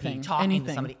 therapy, talking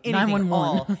to somebody, anything,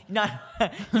 911.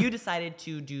 you decided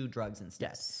to do drugs instead.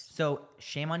 Yes. So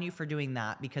shame on you for doing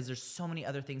that, because there's so many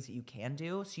other things that you can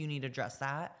do. So you need to address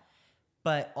that,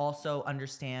 but also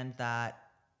understand that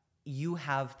you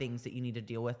have things that you need to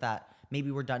deal with that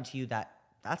maybe were done to you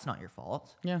that's not your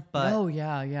fault. yeah. But oh,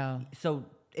 yeah, yeah. so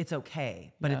it's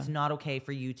okay, but Yeah. it's not okay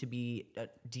for you to be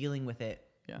dealing with it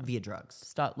Yeah. via drugs,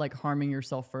 Stop, like, harming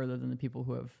yourself further than the people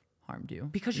who have harmed you.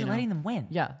 because you you're know? letting them win.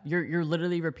 Yeah, you're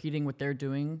literally repeating what they're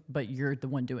doing, but you're the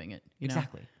one doing it. You know?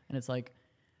 Exactly. And it's like,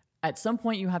 at some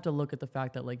point, you have to look at the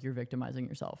fact that, like, you're victimizing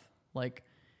yourself. Like,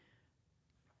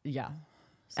 yeah.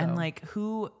 So, And like,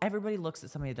 everybody looks at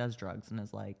somebody that does drugs and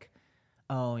is like,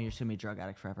 oh, you're just gonna be a drug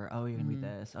addict forever. Oh, you're gonna be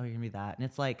this. Oh, you're gonna be that. And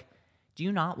it's like, do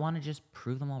you not want to just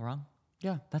prove them all wrong?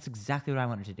 yeah, That's exactly what I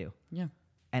wanted to do. yeah,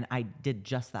 And I did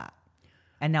just that.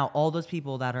 And now all those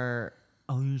people that are,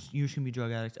 oh, you're just gonna be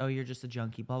drug addicts. Oh, you're just a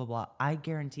junkie, blah, blah, blah. I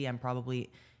guarantee I'm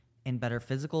probably in better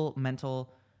physical,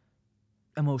 mental,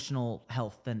 emotional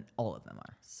health than all of them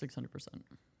are. 600%.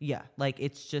 Yeah, like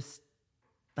it's just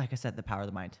like I said, the power of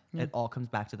the mind. Yeah. It all comes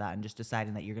back to that, and just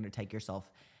deciding that you're going to take yourself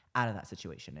out of that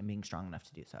situation and being strong enough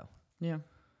to do so. Yeah,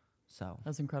 So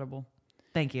that's incredible.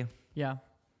 thank you. Yeah.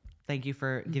 Thank you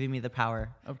for giving me the power.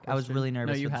 Of course, I was dude. really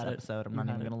nervous No, you for this had it. episode. I'm You not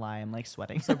had even it. going to lie. I'm like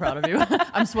sweating. So proud of you.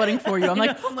 I'm sweating for you. I'm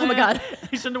like, oh my God.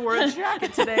 I shouldn't have worn a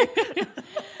jacket today.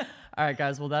 All right,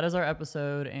 guys. Well, that is our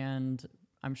episode, and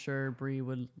I'm sure Bree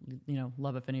would,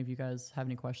 love if any of you guys have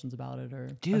any questions about it or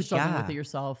are struggling with it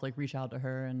yourself. Like, reach out to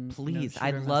her and please. shoot her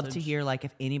I'd a love to message. hear like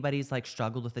if anybody's like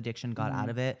struggled with addiction, got out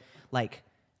of it. Like,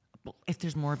 if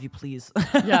there's more of you, please.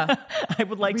 Yeah, I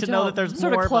would like Reach to know out. that there's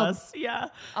Start a more of club. us. Yeah,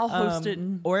 I'll host it.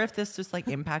 Or if this just like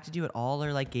impacted you at all,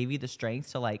 or like gave you the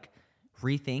strength to like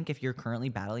rethink if you're currently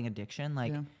battling addiction.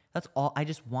 Like that's all. I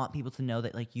just want people to know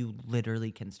that like you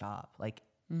literally can stop. Like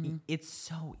it's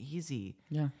so easy.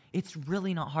 Yeah, it's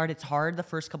really not hard. It's hard the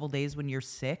first couple days when you're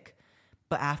sick,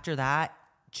 but after that,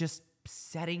 just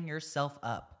setting yourself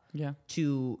up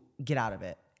to get out of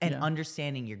it. And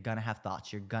understanding you're gonna have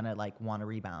thoughts, you're gonna like want to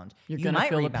rebound. You're you gonna might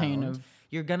feel rebound. the pain of.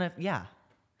 You're gonna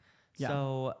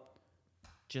So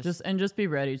just be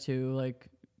ready to like,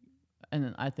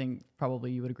 and I think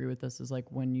probably you would agree with this is like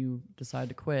when you decide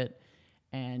to quit,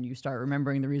 and you start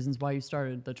remembering the reasons why you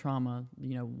started, the trauma,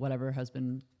 whatever has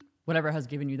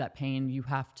given you that pain, you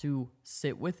have to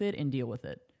sit with it and deal with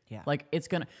it. Yeah. Like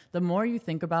the more you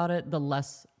think about it, the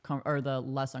less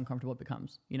uncomfortable it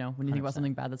becomes. When you think about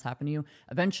something bad that's happened to you,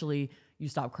 eventually you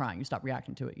stop crying, you stop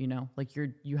reacting to it, like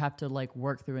you have to like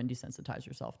work through it and desensitize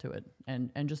yourself to it and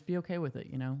just be okay with it.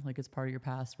 Like it's part of your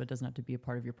past, but it doesn't have to be a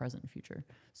part of your present and future.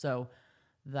 So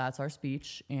that's our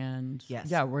speech. And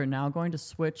we're now going to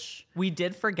switch. We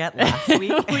did forget last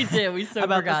week. We did. We so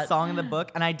about forgot the song in the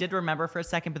book. And I did remember for a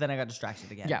second, but then I got distracted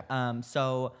again. Yeah.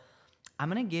 So I'm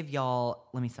going to give y'all,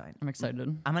 let me sign. I'm excited.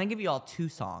 I'm going to give y'all 2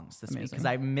 songs this week Amazing. because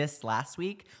I missed last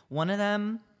week. One of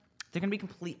them, they're going to be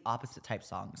complete opposite type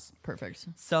songs. Perfect.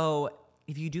 So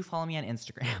if you do follow me on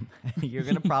Instagram, you're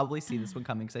going to probably see this one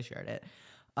coming because I shared it.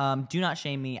 Do not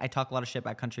shame me. I talk a lot of shit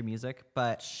about country music,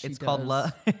 but it's called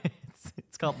Love.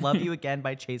 It's called "Love You Again"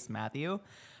 by Chase Matthew.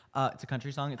 It's a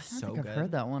country song. It's so good. I've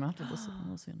heard that one. I have to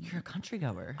listen. You're a country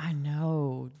goer. I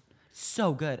know.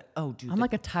 So good. Oh, dude. I'm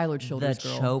like a Tyler Childers the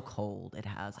girl. chokehold it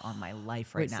has on my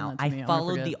life right Wait, send now. that to me. I I'm gonna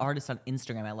followed forget. the artist on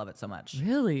Instagram. I love it so much.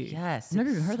 Really? Yes. I've never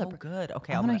it's even heard so that. good.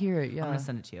 Okay, I I'm want gonna to hear it. Yeah. I'm gonna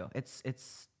send it to you.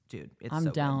 It's dude. It's I'm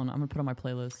so down. I'm gonna put it on my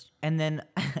playlist. Good. And then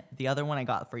the other one I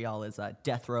got for y'all is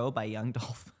Death Row by Young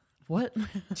Dolph. What?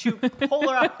 Two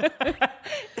polar.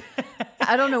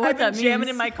 I don't know what I've been that means. jamming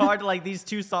in my car to like these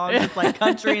 2 songs. It's like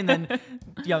country and then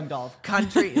Young Dolph.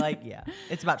 Country, like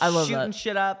it's about shooting that.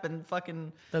 shit up and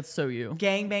fucking That's so you.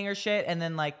 gangbanger shit, and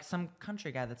then like some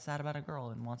country guy that's sad about a girl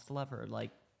and wants to love her,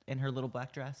 like in her little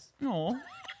black dress. Oh,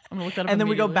 I'm gonna look that up. And then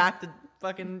we go immediately. back to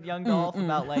fucking Young Dolph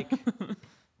about like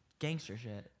gangster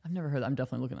shit. I've never heard that. I'm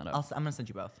definitely looking that up. I'm gonna send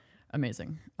you both.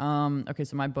 Amazing. Okay,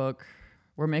 so my book,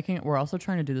 we're also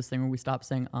trying to do this thing where we stop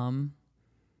saying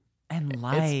And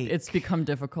like it's become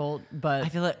difficult, but I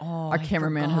feel like our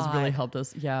cameraman has really helped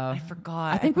us. Yeah, I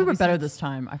forgot. I think we were probably better said- this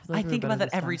time. I feel like I we were think better about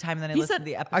that this every time. time, and then I He listen said to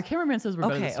the episode. our cameraman says we're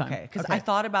better this time. Okay, because I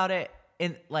thought about it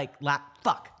in like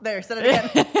fuck. There, said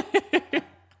it again.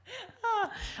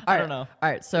 I don't know. All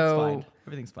right, It's so fine.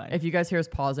 Everything's fine. if you guys hear us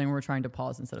pausing, we're trying to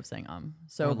pause instead of saying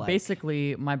So Or like.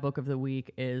 basically, my book of the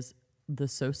week is The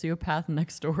Sociopath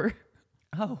Next Door.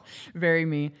 Oh, Very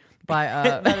me by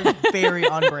that is very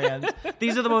on brand.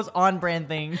 These are the most on brand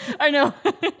things. I know.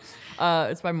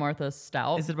 It's by Martha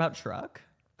Stout. Is it about truck?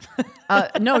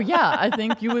 No, yeah, I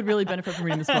think you would really benefit from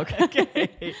reading this book.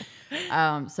 Okay.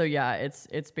 So yeah,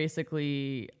 it's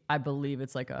basically, I believe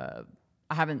it's like I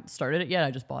haven't started it yet.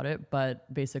 I just bought it,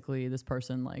 but basically this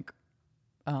person like,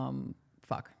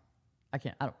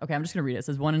 okay, I'm just gonna read it. It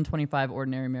says 1 in 25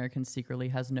 ordinary Americans secretly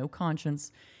has no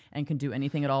conscience and can do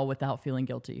anything at all without feeling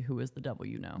guilty. Who is the devil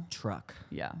you know? Truck.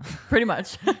 Yeah, pretty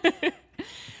much.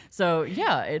 So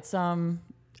yeah, it's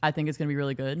I think it's gonna be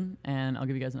really good, and I'll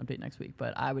give you guys an update next week.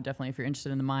 But I would definitely, if you're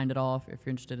interested in the mind at all, if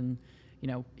you're interested in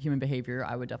human behavior,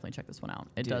 I would definitely check this one out.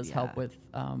 It does help with.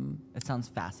 It sounds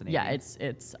fascinating. Yeah,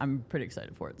 it's. I'm pretty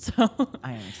excited for it. So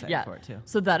I am excited for it too.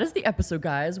 So that is the episode,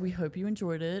 guys. We hope you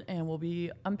enjoyed it, and we'll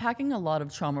be unpacking a lot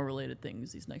of trauma-related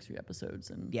things these next few episodes.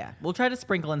 And Yeah, we'll try to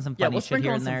sprinkle in some funny shit sprinkle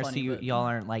here in and some there, funny, so but- y'all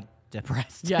aren't like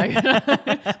depressed. yeah,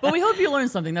 but we hope you learned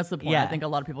something. That's the point. Yeah. I think a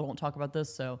lot of people don't talk about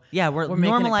this, so Yeah, we're making it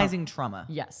normalizing trauma.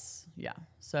 Yes, yeah.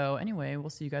 So anyway, we'll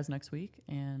see you guys next week,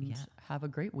 and have a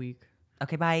great week.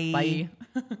 Okay, bye.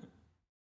 Bye.